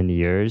years and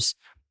years.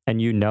 And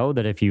you know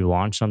that if you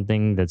launch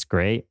something that's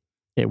great,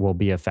 it will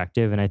be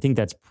effective. And I think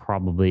that's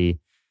probably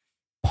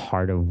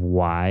part of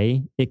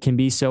why it can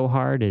be so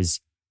hard is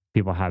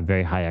people have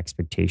very high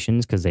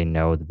expectations because they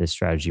know that this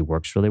strategy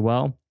works really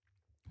well.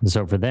 And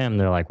so for them,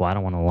 they're like, well, I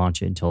don't want to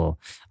launch it until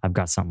I've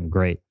got something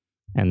great.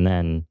 And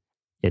then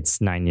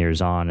it's 9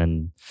 years on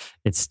and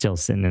it's still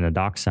sitting in a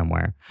dock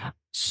somewhere.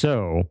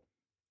 So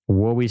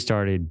what we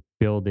started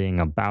building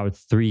about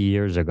 3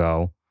 years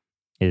ago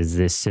is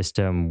this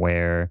system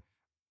where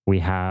we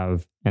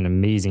have an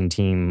amazing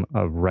team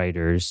of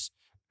writers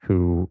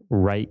who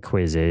write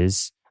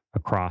quizzes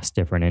across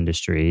different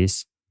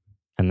industries.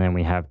 And then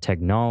we have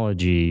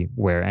technology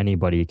where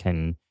anybody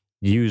can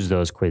use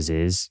those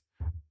quizzes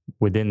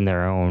within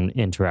their own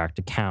Interact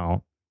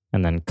account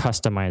and then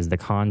customize the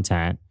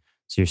content.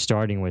 So you're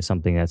starting with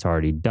something that's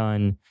already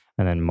done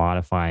and then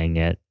modifying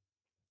it.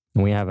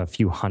 And we have a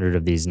few hundred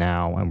of these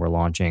now, and we're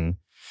launching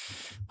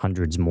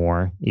hundreds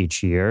more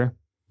each year.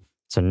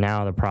 So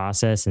now the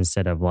process,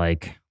 instead of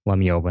like, let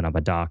me open up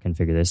a doc and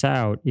figure this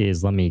out,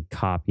 is let me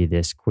copy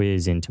this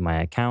quiz into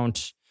my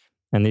account.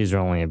 And these are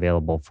only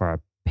available for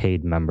our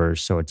paid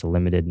members. So it's a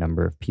limited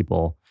number of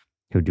people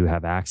who do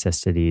have access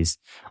to these.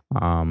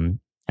 And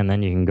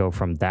then you can go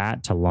from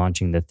that to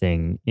launching the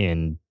thing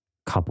in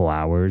a couple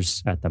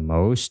hours at the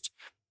most,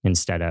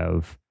 instead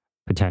of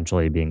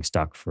potentially being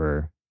stuck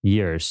for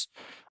years.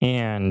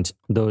 And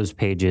those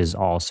pages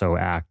also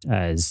act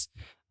as,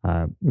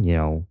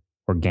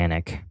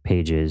 organic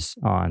pages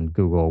on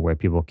Google where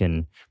people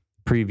can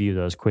preview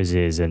those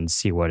quizzes and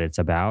see what it's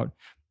about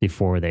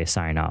before they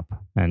sign up.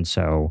 And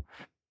so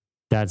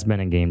that's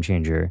been a game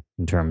changer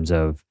in terms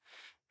of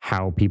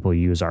how people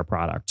use our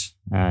product.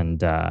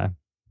 And I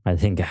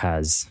think it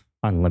has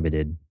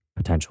unlimited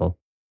potential.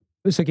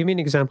 So give me an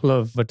example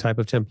of a type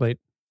of template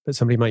that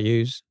somebody might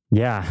use.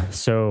 Yeah.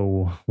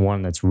 So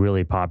one that's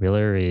really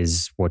popular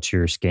is what's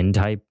your skin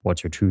type?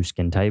 What's your true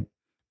skin type?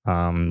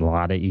 A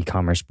lot of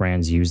e-commerce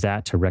brands use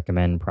that to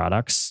recommend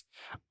products.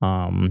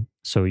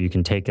 So you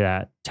can take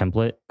that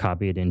template,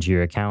 copy it into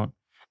your account,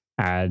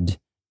 add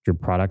your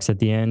products at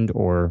the end,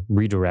 or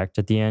redirect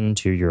at the end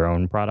to your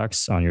own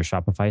products on your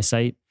Shopify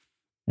site,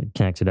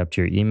 connect it up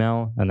to your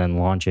email, and then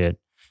launch it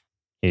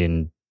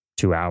in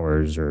 2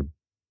 hours or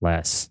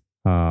less.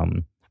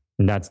 And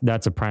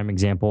that's a prime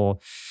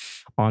example.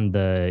 On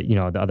the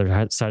the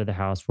other side of the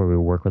house where we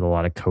work with a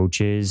lot of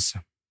coaches,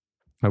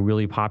 a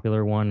really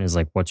popular one is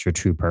like, what's your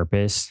true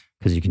purpose?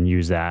 Because you can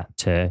use that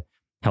to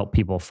help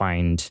people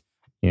find,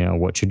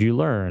 what should you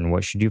learn?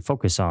 What should you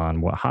focus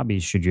on? What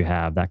hobbies should you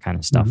have? That kind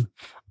of stuff.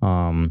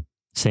 Mm-hmm.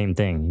 Same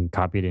thing. You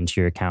copy it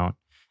into your account,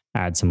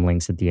 add some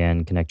links at the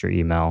end, connect your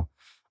email,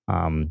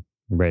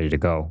 ready to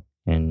go.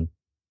 And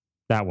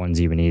that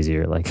one's even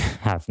easier, like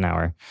half an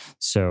hour.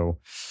 So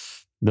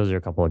those are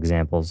a couple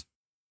examples.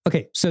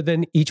 Okay. So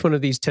then each one of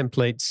these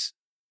templates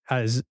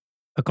has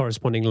a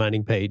corresponding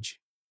landing page.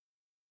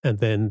 And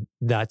then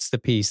that's the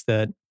piece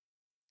that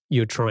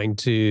you're trying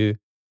to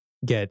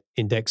get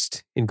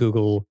indexed in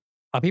Google.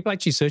 Are people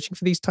actually searching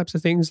for these types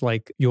of things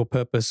like your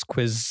purpose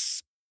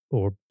quiz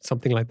or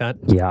something like that?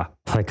 Yeah,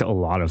 like a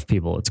lot of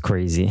people. It's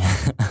crazy.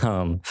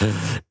 I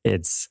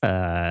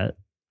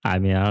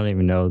don't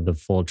even know the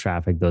full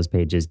traffic those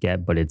pages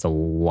get, but it's a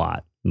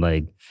lot.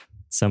 Like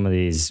some of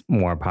these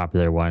more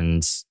popular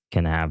ones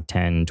can have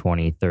 10,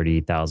 20,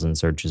 30,000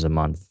 searches a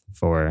month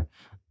for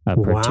a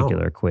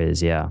particular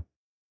quiz. Yeah.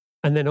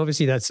 And then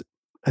obviously that's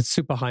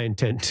super high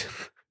intent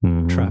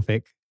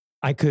traffic.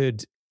 I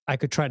could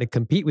try to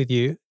compete with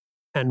you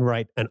and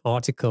write an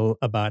article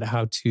about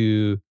how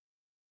to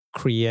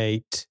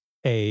create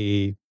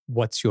a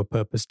what's your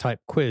purpose type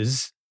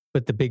quiz.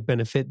 But the big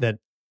benefit that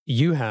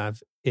you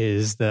have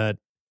is that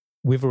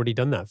we've already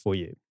done that for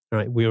you,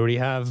 right? We already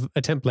have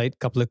a template,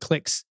 couple of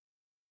clicks,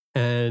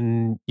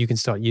 and you can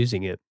start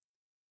using it.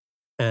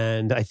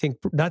 And I think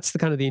that's the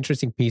kind of the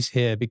interesting piece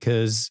here,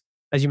 because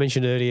as you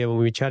mentioned earlier when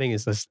we were chatting,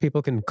 is this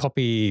people can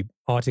copy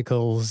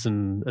articles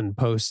and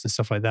posts and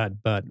stuff like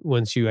that. But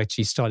once you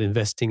actually start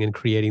investing and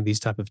creating these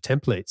type of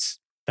templates,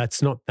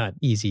 that's not that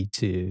easy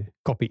to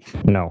copy.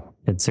 No,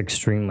 it's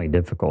extremely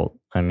difficult.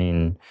 I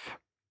mean,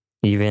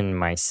 even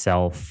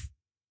myself,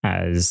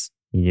 as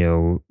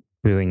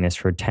doing this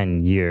for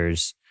 10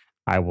 years,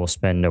 I will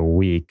spend a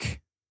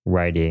week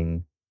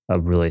writing a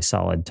really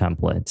solid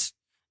template.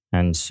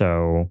 And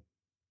so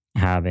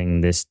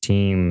having this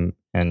team,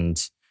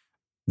 and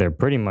they're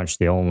pretty much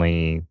the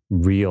only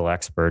real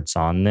experts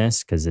on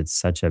this because it's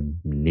such a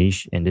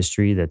niche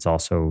industry that's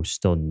also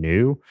still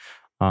new.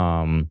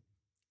 And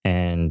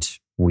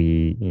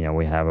we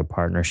have a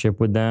partnership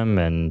with them,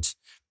 and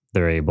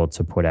they're able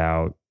to put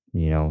out,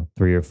 3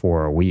 or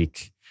 4 a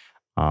week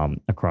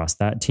across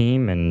that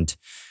team. And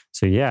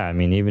so, yeah, I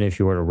mean, even if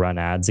you were to run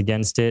ads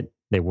against it,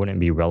 they wouldn't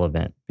be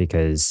relevant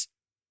because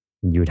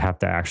you would have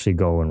to actually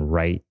go and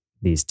write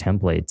these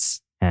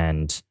templates.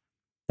 And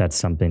that's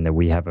something that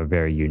we have a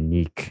very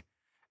unique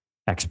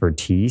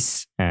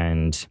expertise,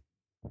 and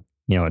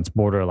it's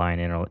borderline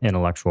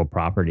intellectual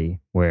property,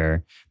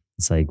 where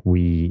it's like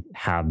we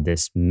have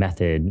this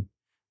method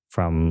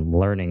from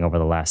learning over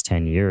the last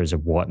 10 years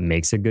of what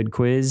makes a good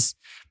quiz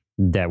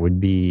that would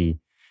be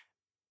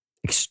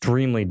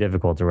extremely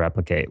difficult to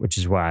replicate, which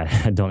is why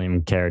I don't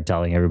even care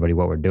telling everybody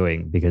what we're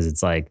doing, because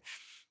it's like,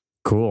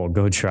 cool,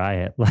 go try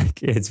it.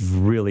 Like, it's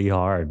really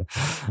hard.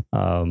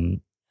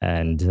 And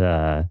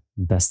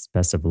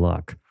best of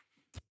luck.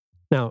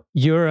 Now,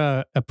 you're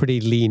a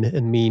pretty lean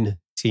and mean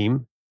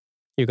team.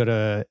 You've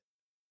got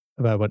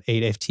about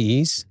 8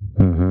 FTEs.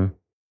 Mm-hmm.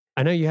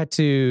 I know you had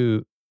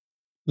to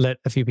let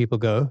a few people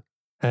go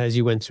as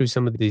you went through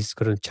some of these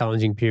kind of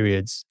challenging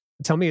periods.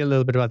 Tell me a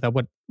little bit about that.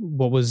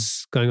 What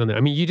was going on there?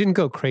 I mean, you didn't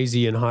go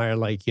crazy and hire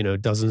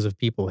dozens of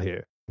people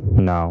here.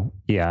 No,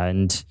 yeah,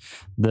 and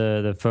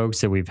the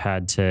folks that we've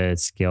had to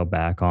scale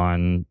back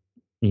on,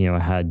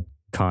 had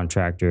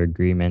contractor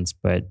agreements,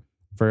 but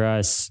for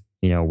us,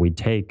 we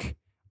take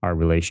our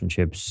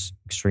relationships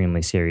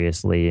extremely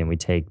seriously, and we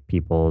take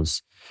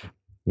people's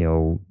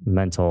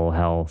mental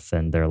health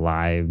and their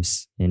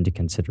lives into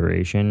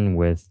consideration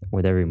with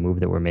every move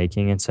that we're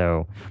making. And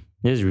so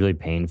it is really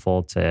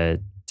painful to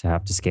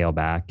have to scale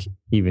back,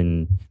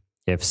 even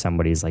if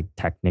somebody's like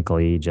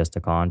technically just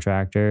a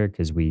contractor,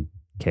 because we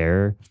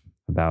care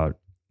about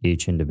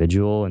each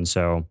individual. And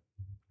so,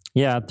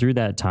 yeah, through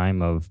that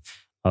time of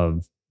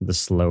the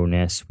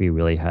slowness, we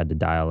really had to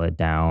dial it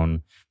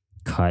down,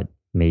 cut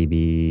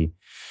maybe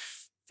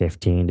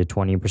 15 to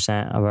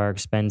 20% of our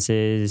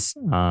expenses.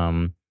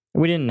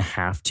 We didn't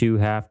have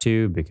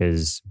to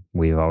because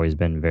we've always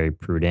been very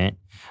prudent.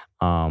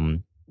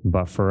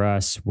 But for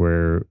us,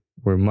 we're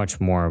much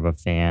more of a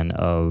fan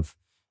of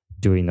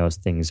doing those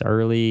things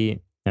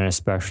early, and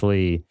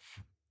especially,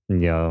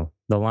 the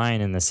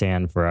line in the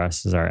sand for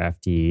us is our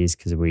FTEs,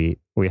 because we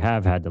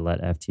have had to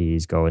let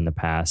FTEs go in the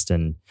past,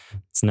 and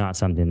it's not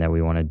something that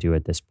we want to do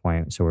at this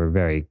point. So we're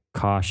very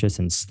cautious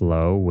and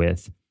slow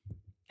with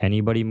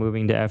anybody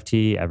moving to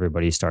FTE.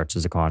 Everybody starts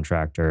as a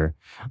contractor.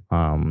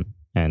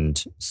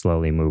 And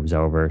slowly moves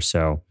over.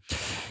 So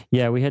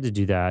yeah, we had to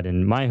do that.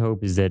 And my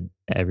hope is that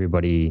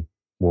everybody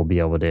will be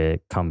able to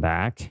come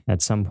back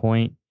at some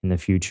point in the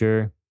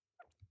future.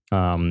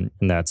 And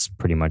that's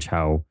pretty much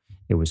how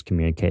it was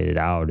communicated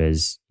out,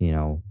 as,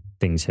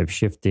 things have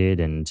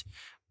shifted and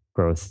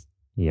growth,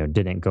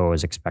 didn't go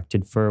as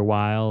expected for a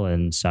while.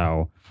 And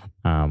so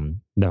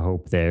the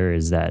hope there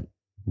is that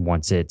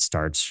once it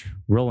starts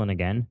rolling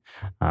again,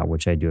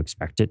 which I do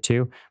expect it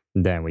to,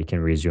 then we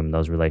can resume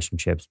those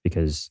relationships,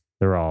 because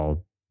they're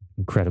all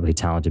incredibly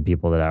talented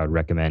people that I would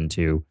recommend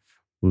to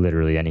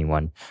literally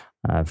anyone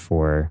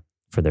for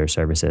their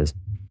services.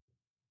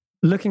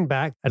 Looking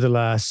back at the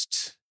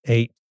last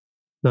 8-9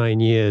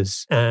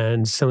 years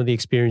and some of the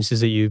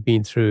experiences that you've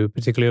been through,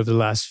 particularly over the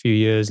last few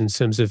years, in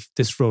terms of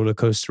this roller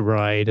coaster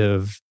ride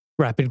of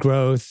rapid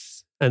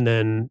growth and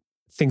then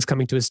things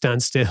coming to a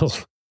standstill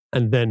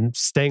and then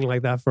staying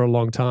like that for a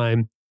long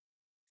time,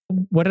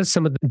 what are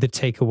some of the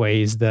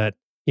takeaways that,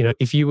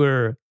 if you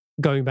were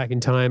going back in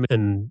time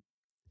and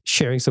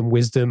sharing some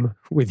wisdom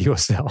with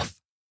yourself,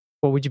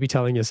 what would you be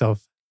telling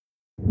yourself?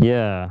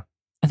 Yeah,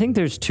 I think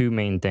there's two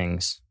main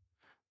things.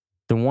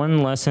 The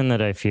one lesson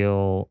that I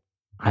feel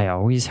I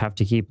always have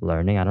to keep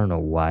learning, I don't know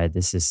why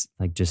this is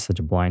like just such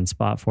a blind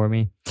spot for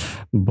me,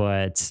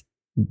 but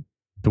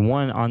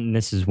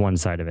this is one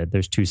side of it.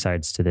 There's two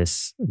sides to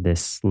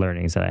this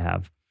learnings that I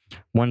have.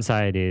 One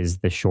side is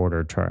the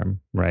shorter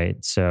term,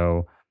 right?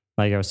 So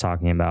like I was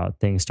talking about,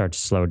 things start to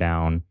slow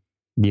down.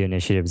 The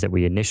initiatives that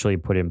we initially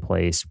put in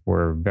place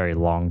were very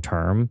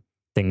long-term,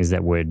 things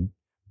that would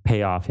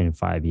pay off in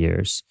 5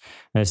 years.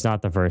 And it's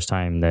not the first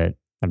time that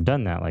I've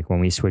done that. Like when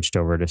we switched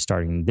over to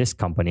starting this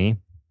company,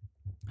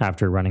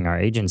 after running our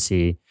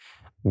agency,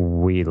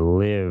 we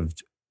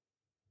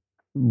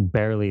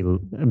barely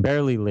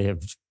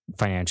lived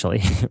financially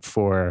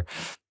for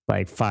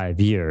like 5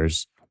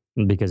 years,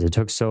 because it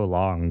took so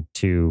long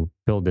to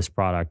build this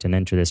product and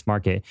enter this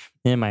market.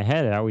 And in my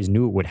head, I always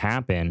knew it would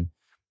happen.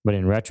 But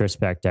in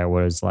retrospect, I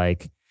was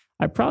like,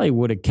 I probably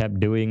would have kept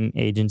doing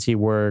agency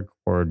work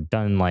or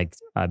done like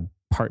a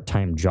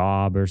part-time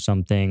job or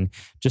something,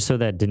 just so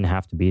that it didn't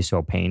have to be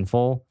so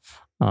painful.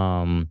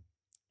 And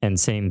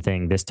same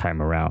thing this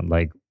time around.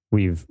 Like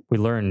we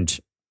learned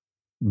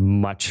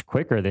much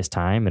quicker this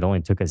time. It only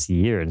took us a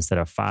year instead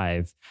of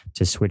 5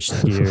 to switch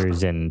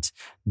gears and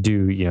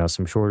do,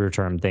 some shorter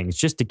term things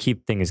just to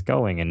keep things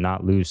going and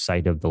not lose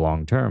sight of the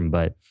long term.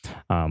 But,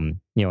 in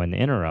the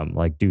interim,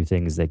 like do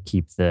things that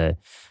keep the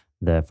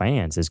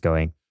finances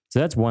going. So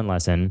that's one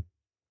lesson.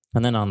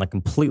 And then on the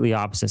completely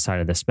opposite side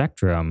of the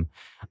spectrum,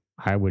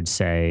 I would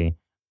say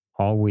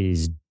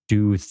always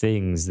do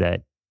things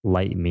that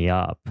light me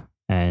up.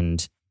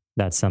 And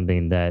that's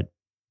something that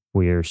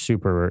we're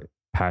super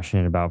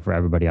passionate about for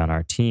everybody on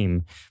our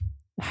team.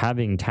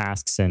 Having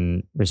tasks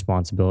and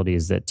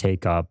responsibilities that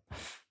take up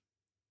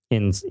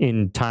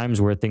in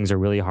times where things are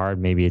really hard,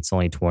 maybe it's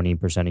only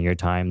 20% of your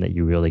time that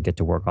you really get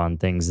to work on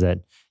things that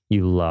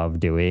you love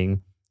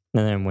doing.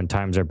 And then when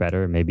times are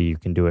better, maybe you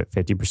can do it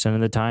 50% of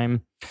the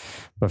time.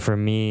 But for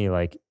me,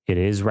 like it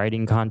is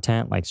writing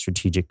content, like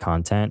strategic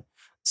content,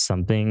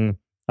 something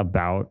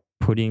about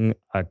putting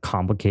a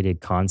complicated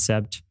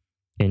concept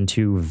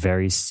into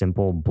very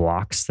simple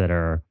blocks that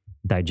are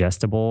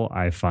digestible,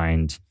 I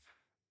find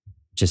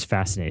just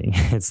fascinating.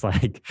 It's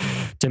like,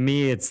 to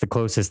me, it's the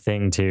closest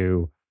thing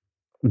to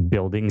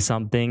building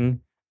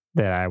something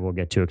that I will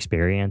get to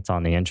experience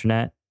on the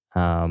internet.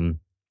 And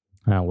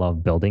I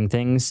love building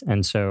things.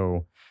 And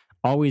so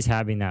always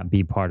having that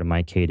be part of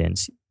my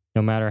cadence,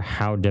 no matter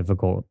how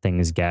difficult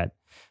things get,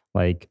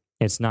 like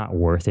it's not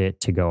worth it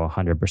to go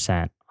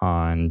 100%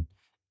 on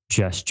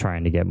just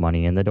trying to get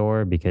money in the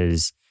door,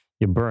 because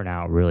you burn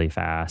out really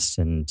fast,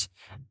 and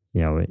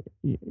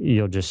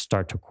you'll just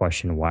start to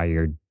question why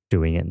you're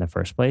doing it in the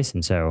first place.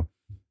 And so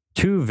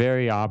two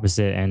very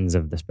opposite ends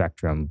of the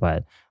spectrum,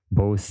 but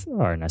both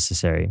are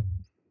necessary.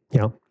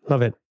 Yeah,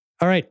 love it.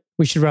 All right,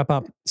 we should wrap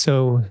up.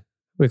 So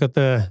we've got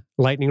the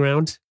lightning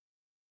round.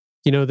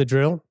 You know the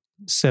drill.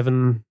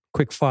 7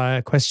 quick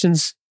fire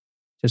questions.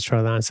 Just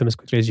try to answer them as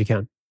quickly as you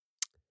can.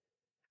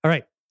 All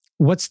right.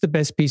 What's the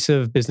best piece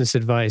of business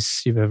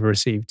advice you've ever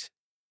received?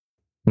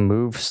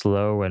 Move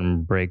slow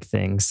and break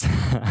things.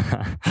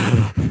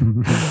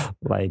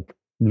 Like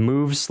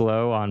move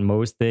slow on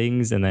most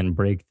things and then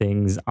break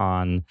things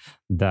on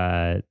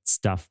the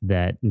stuff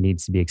that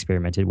needs to be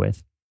experimented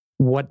with.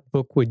 What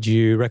book would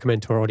you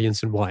recommend to our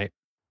audience and why?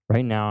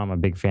 Right now, I'm a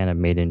big fan of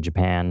Made in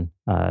Japan.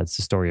 It's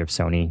the story of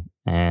Sony,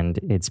 and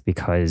it's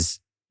because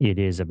it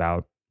is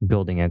about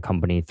building a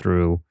company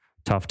through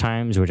tough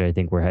times, which I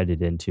think we're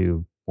headed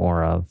into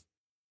more of.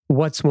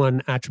 What's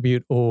one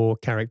attribute or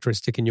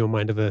characteristic in your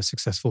mind of a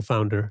successful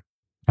founder?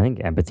 I think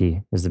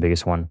empathy is the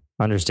biggest one.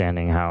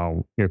 Understanding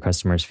how your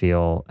customers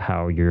feel,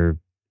 how your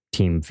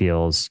team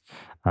feels.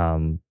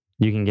 You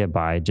can get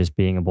by just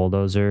being a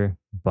bulldozer,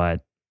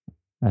 but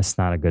that's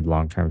not a good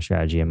long-term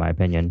strategy, in my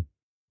opinion.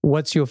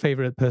 What's your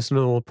favorite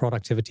personal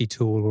productivity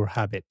tool or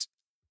habit?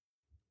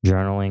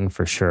 Journaling,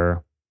 for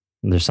sure.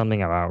 There's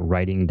something about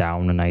writing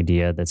down an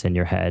idea that's in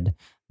your head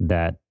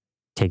that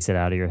takes it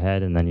out of your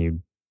head, and then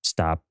you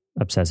stop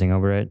obsessing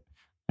over it,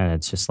 and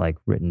it's just like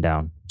written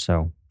down.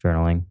 So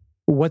journaling.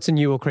 What's a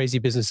new or crazy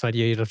business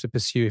idea you'd love to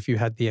pursue if you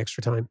had the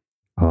extra time?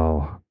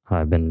 Oh,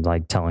 I've been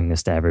like telling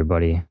this to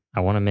everybody.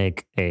 I want to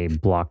make a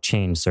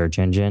blockchain search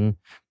engine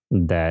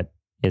that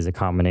is a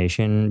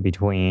combination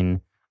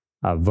between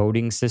a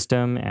voting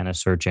system and a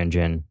search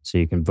engine, so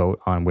you can vote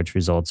on which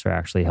results are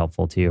actually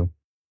helpful to you.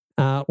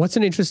 What's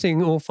an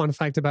interesting or fun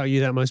fact about you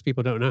that most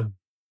people don't know?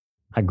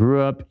 I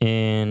grew up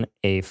in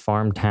a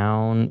farm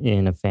town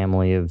in a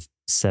family of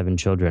 7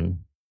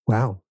 children.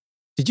 Wow.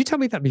 Did you tell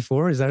me that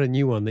before? Or is that a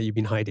new one that you've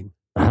been hiding?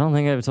 I don't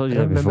think I've told you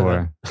that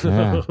before.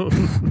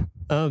 That.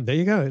 Yeah. There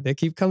you go. They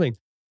keep coming.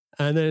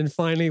 And then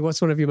finally,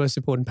 what's one of your most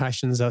important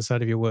passions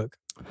outside of your work?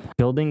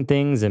 Building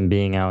things and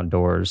being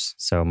outdoors.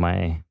 So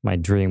my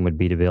dream would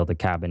be to build a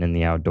cabin in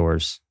the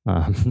outdoors,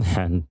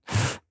 and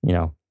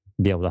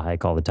be able to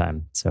hike all the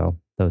time. So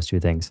those 2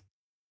 things.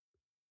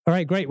 All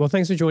right, great. Well,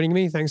 thanks for joining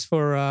me. Thanks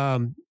for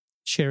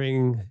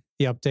sharing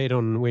the update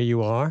on where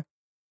you are.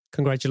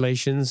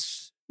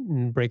 Congratulations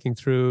in breaking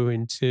through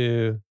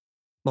into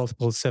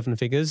multiple 7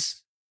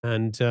 figures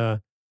and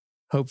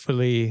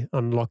hopefully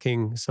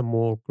unlocking some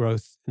more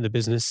growth in the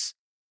business.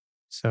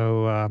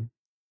 So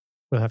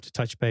we'll have to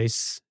touch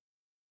base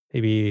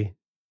maybe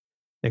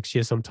next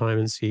year sometime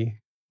and see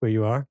where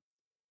you are.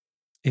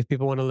 If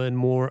people want to learn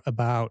more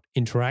about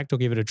Interact or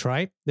give it a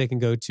try, they can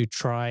go to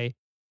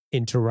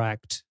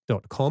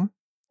tryinteract.com.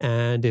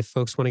 And if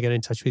folks want to get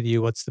in touch with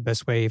you, what's the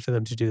best way for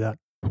them to do that?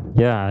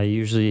 Yeah, I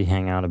usually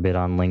hang out a bit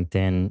on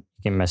LinkedIn.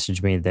 You can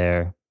message me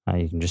there.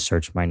 You can just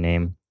search my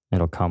name.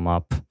 It'll come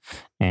up.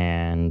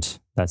 And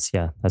that's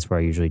where I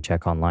usually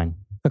check online.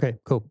 Okay,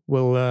 cool.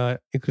 We'll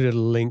include a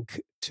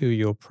link to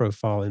your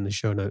profile in the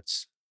show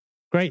notes.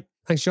 Great.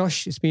 Thanks,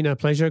 Josh. It's been a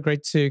pleasure.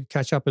 Great to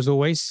catch up as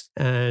always,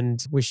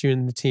 and wish you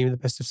and the team the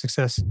best of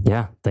success.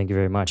 Yeah, thank you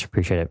very much.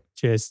 Appreciate it.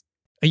 Cheers.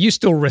 Are you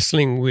still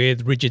wrestling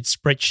with rigid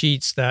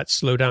spreadsheets that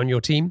slow down your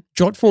team?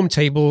 Jotform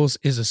Tables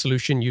is a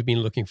solution you've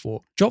been looking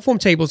for. Jotform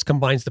Tables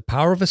combines the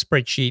power of a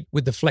spreadsheet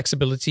with the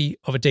flexibility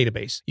of a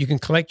database. You can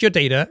collect your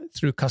data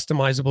through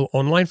customizable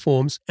online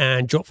forms,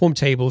 and Jotform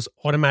Tables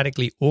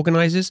automatically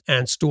organizes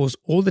and stores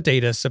all the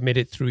data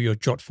submitted through your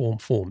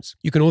Jotform forms.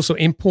 You can also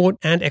import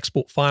and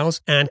export files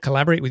and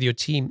collaborate with your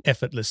team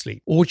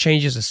effortlessly. All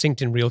changes are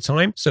synced in real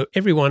time, so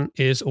everyone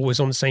is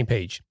always on the same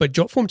page. But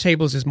Jotform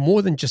Tables is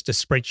more than just a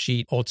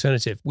spreadsheet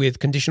alternative. With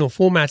conditional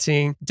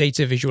formatting,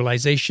 data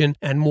visualization,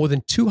 and more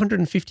than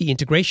 250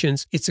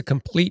 integrations, it's a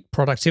complete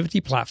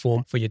productivity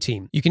platform for your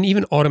team. You can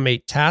even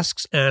automate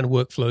tasks and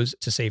workflows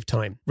to save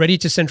time. Ready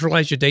to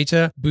centralize your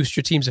data, boost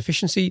your team's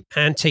efficiency,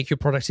 and take your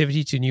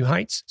productivity to new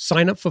heights?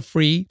 Sign up for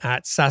free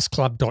at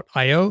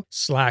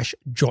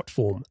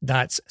saasclub.io/jotform.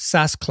 That's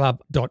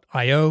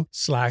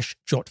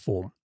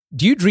saasclub.io/jotform.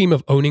 Do you dream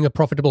of owning a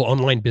profitable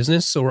online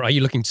business, or are you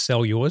looking to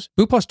sell yours?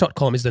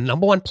 Boopos.com is the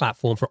 #1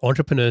 platform for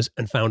entrepreneurs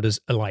and founders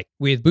alike.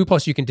 With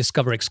Boopos, you can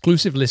discover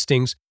exclusive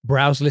listings,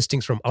 browse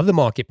listings from other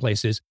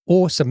marketplaces,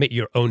 or submit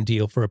your own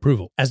deal for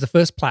approval. As the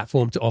first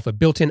platform to offer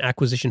built-in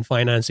acquisition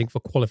financing for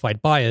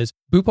qualified buyers,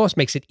 Boopos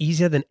makes it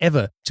easier than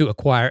ever to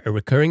acquire a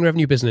recurring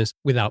revenue business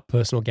without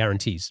personal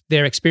guarantees.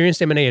 Their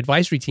experienced M&A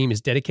advisory team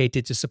is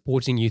dedicated to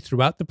supporting you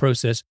throughout the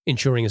process,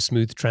 ensuring a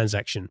smooth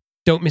transaction.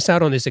 Don't miss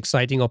out on this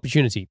exciting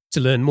opportunity. To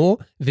learn more,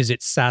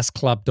 visit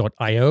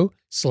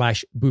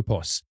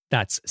saasclub.io/Boopos.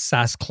 That's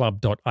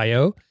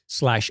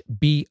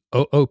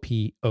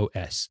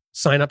saasclub.io/BOOPOS.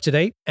 Sign up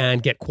today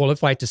and get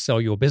qualified to sell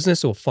your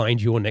business or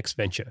find your next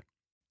venture.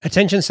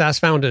 Attention SaaS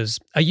founders,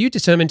 are you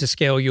determined to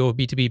scale your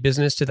B2B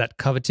business to that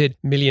coveted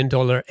 $1 million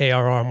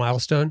ARR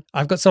milestone?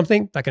 I've got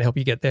something that can help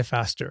you get there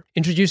faster.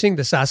 Introducing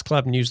the SaaS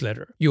Club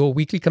newsletter, your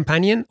weekly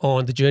companion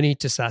on the journey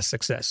to SaaS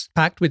success.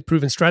 Packed with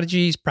proven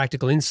strategies,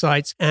 practical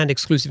insights, and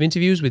exclusive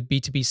interviews with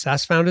B2B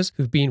SaaS founders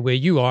who've been where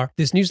you are,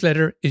 this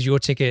newsletter is your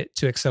ticket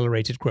to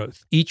accelerated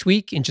growth. Each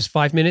week, in just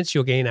 5 minutes,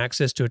 you'll gain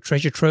access to a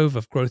treasure trove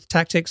of growth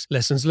tactics,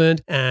 lessons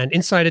learned, and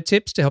insider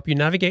tips to help you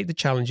navigate the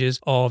challenges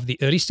of the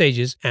early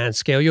stages and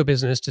scale your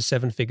business to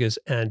 7 figures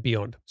and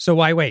beyond. So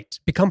why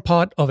wait? Become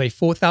part of a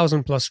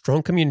 4,000 plus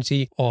strong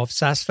community of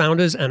SaaS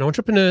founders and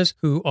entrepreneurs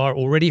who are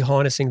already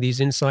harnessing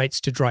these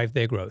insights to drive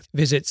their growth.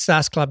 Visit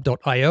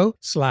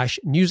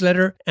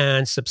saasclub.io/newsletter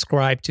and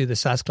subscribe to the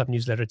SaaS Club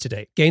newsletter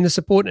today. Gain the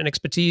support and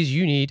expertise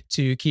you need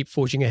to keep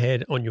forging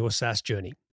ahead on your SaaS journey.